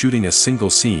hours shooting a single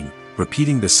scene,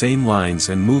 repeating the same lines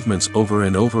and movements over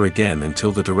and over again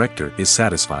until the director is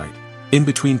satisfied. In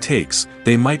between takes,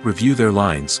 they might review their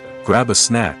lines, grab a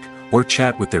snack, or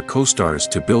chat with their co-stars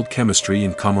to build chemistry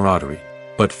and camaraderie.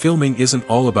 But filming isn't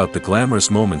all about the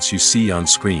glamorous moments you see on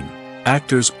screen.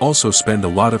 Actors also spend a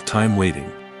lot of time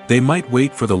waiting. They might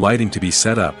wait for the lighting to be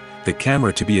set up, the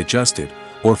camera to be adjusted,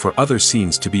 or for other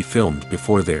scenes to be filmed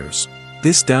before theirs.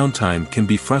 This downtime can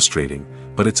be frustrating,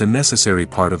 but it's a necessary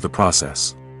part of the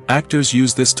process. Actors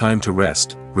use this time to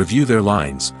rest, review their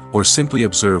lines, or simply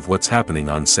observe what's happening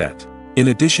on set. In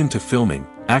addition to filming,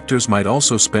 actors might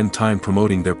also spend time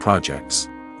promoting their projects.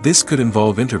 This could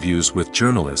involve interviews with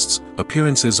journalists,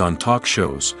 appearances on talk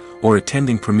shows, or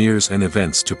attending premieres and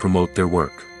events to promote their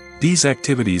work. These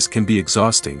activities can be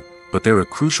exhausting, but they're a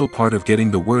crucial part of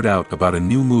getting the word out about a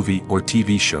new movie or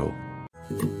TV show.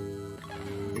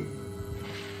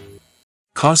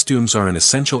 Costumes are an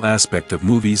essential aspect of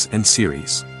movies and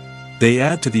series. They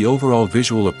add to the overall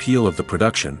visual appeal of the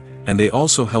production, and they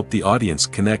also help the audience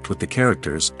connect with the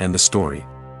characters and the story.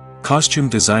 Costume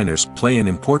designers play an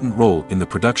important role in the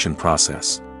production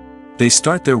process. They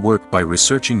start their work by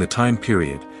researching the time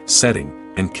period,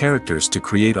 setting, and characters to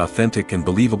create authentic and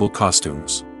believable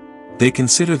costumes. They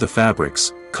consider the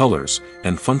fabrics, colors,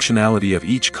 and functionality of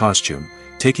each costume,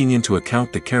 taking into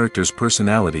account the character's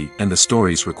personality and the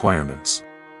story's requirements.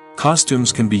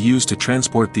 Costumes can be used to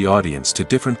transport the audience to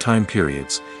different time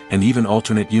periods, and even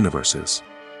alternate universes.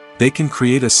 They can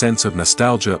create a sense of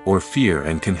nostalgia or fear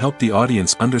and can help the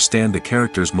audience understand the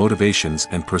character's motivations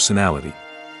and personality.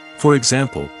 For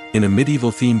example, in a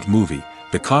medieval-themed movie,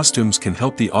 the costumes can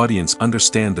help the audience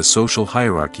understand the social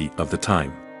hierarchy of the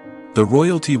time. The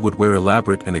royalty would wear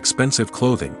elaborate and expensive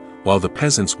clothing, while the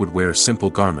peasants would wear simple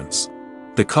garments.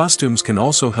 The costumes can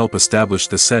also help establish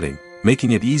the setting,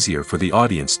 making it easier for the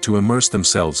audience to immerse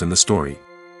themselves in the story.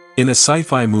 In a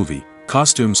sci-fi movie,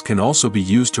 costumes can also be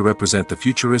used to represent the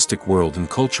futuristic world and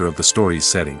culture of the story's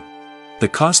setting. The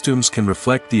costumes can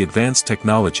reflect the advanced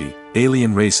technology,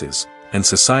 alien races, and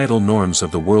societal norms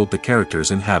of the world the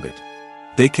characters inhabit.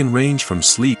 They can range from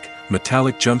sleek,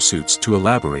 metallic jumpsuits to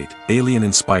elaborate,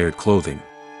 alien-inspired clothing.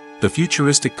 The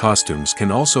futuristic costumes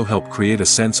can also help create a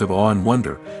sense of awe and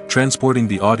wonder, transporting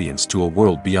the audience to a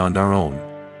world beyond our own.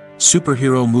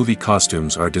 Superhero movie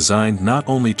costumes are designed not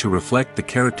only to reflect the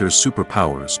character's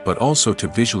superpowers but also to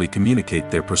visually communicate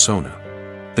their persona.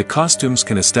 The costumes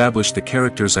can establish the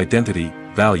character's identity,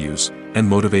 values, and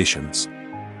motivations.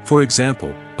 For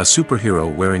example, a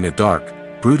superhero wearing a dark,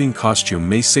 brooding costume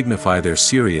may signify their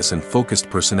serious and focused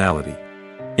personality.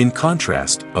 In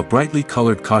contrast, a brightly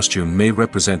colored costume may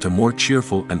represent a more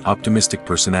cheerful and optimistic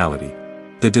personality.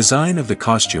 The design of the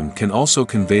costume can also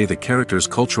convey the character's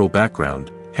cultural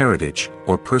background, heritage,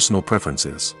 or personal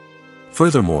preferences.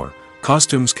 Furthermore,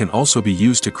 costumes can also be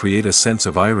used to create a sense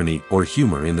of irony or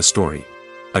humor in the story.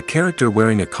 A character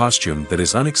wearing a costume that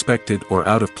is unexpected or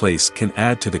out of place can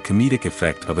add to the comedic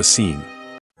effect of a scene.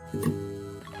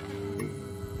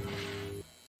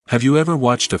 Have you ever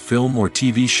watched a film or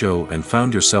TV show and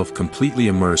found yourself completely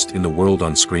immersed in the world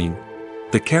on screen?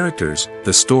 The characters,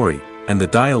 the story, and the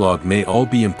dialogue may all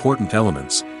be important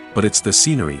elements, but it's the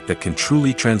scenery that can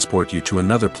truly transport you to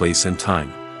another place and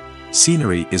time.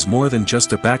 Scenery is more than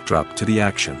just a backdrop to the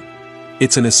action.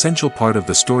 It's an essential part of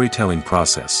the storytelling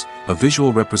process, a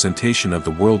visual representation of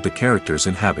the world the characters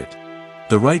inhabit.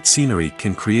 The right scenery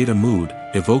can create a mood,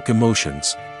 evoke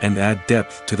emotions, and add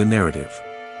depth to the narrative.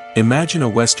 Imagine a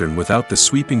Western without the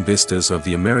sweeping vistas of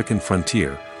the American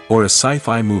frontier, or a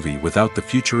sci-fi movie without the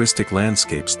futuristic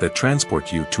landscapes that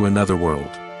transport you to another world.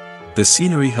 The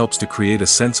scenery helps to create a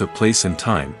sense of place and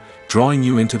time, drawing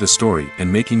you into the story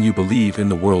and making you believe in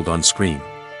the world on screen.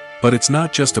 But it's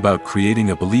not just about creating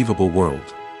a believable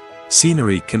world.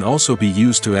 Scenery can also be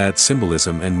used to add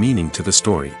symbolism and meaning to the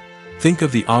story. Think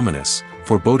of the ominous,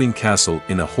 foreboding castle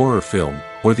in a horror film,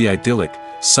 or the idyllic,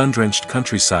 sun-drenched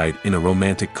countryside in a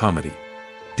romantic comedy.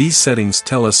 These settings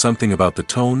tell us something about the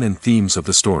tone and themes of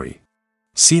the story.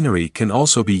 Scenery can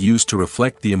also be used to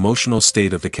reflect the emotional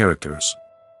state of the characters.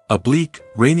 A bleak,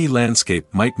 rainy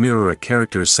landscape might mirror a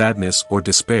character's sadness or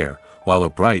despair, while a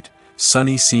bright,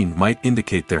 sunny scene might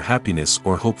indicate their happiness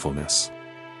or hopefulness.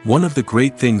 One of the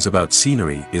great things about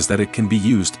scenery is that it can be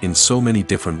used in so many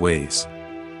different ways.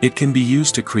 It can be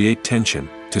used to create tension,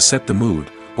 to set the mood,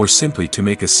 or simply to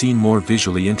make a scene more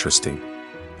visually interesting.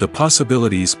 The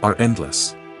possibilities are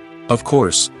endless. Of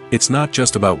course, it's not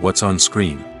just about what's on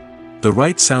screen. The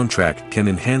right soundtrack can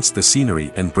enhance the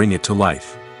scenery and bring it to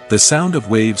life. The sound of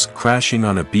waves crashing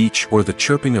on a beach or the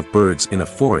chirping of birds in a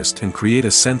forest can create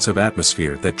a sense of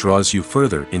atmosphere that draws you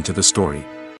further into the story.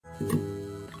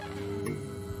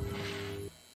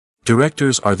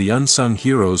 Directors are the unsung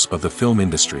heroes of the film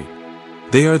industry.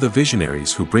 They are the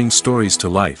visionaries who bring stories to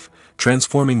life,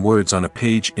 transforming words on a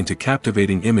page into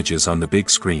captivating images on the big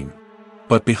screen.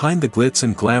 But behind the glitz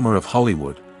and glamour of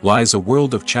Hollywood, lies a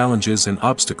world of challenges and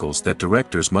obstacles that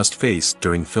directors must face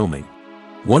during filming.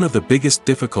 One of the biggest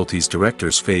difficulties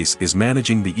directors face is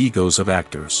managing the egos of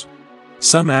actors.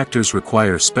 Some actors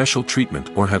require special treatment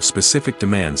or have specific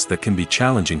demands that can be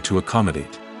challenging to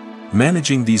accommodate.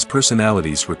 Managing these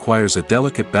personalities requires a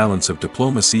delicate balance of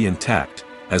diplomacy and tact,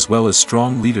 as well as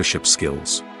strong leadership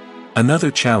skills. Another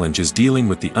challenge is dealing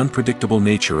with the unpredictable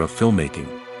nature of filmmaking.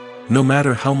 No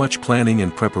matter how much planning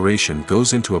and preparation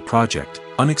goes into a project,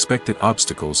 unexpected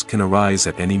obstacles can arise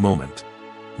at any moment.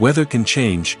 Weather can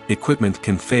change, equipment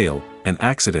can fail, and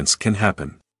accidents can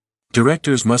happen.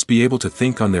 Directors must be able to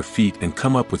think on their feet and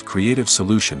come up with creative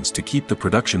solutions to keep the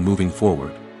production moving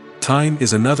forward. Time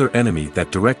is another enemy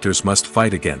that directors must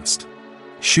fight against.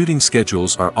 Shooting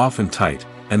schedules are often tight,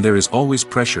 and there is always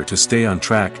pressure to stay on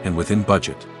track and within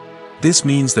budget. This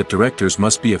means that directors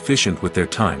must be efficient with their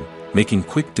time, making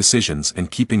quick decisions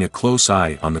and keeping a close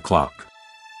eye on the clock.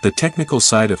 The technical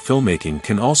side of filmmaking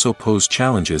can also pose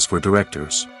challenges for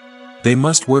directors. They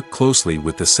must work closely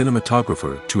with the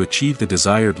cinematographer to achieve the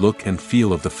desired look and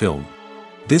feel of the film.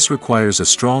 This requires a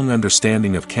strong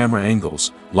understanding of camera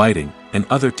angles, lighting, and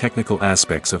other technical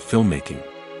aspects of filmmaking.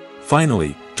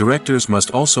 Finally, directors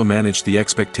must also manage the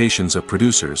expectations of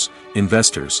producers,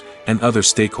 investors, and other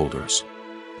stakeholders.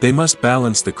 They must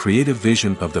balance the creative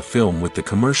vision of the film with the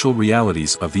commercial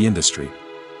realities of the industry.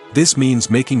 This means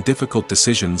making difficult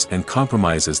decisions and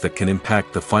compromises that can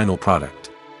impact the final product.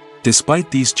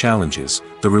 Despite these challenges,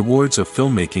 the rewards of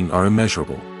filmmaking are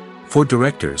immeasurable. For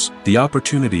directors, the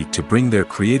opportunity to bring their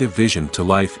creative vision to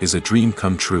life is a dream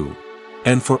come true.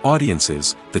 And for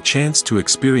audiences, the chance to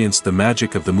experience the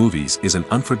magic of the movies is an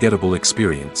unforgettable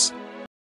experience.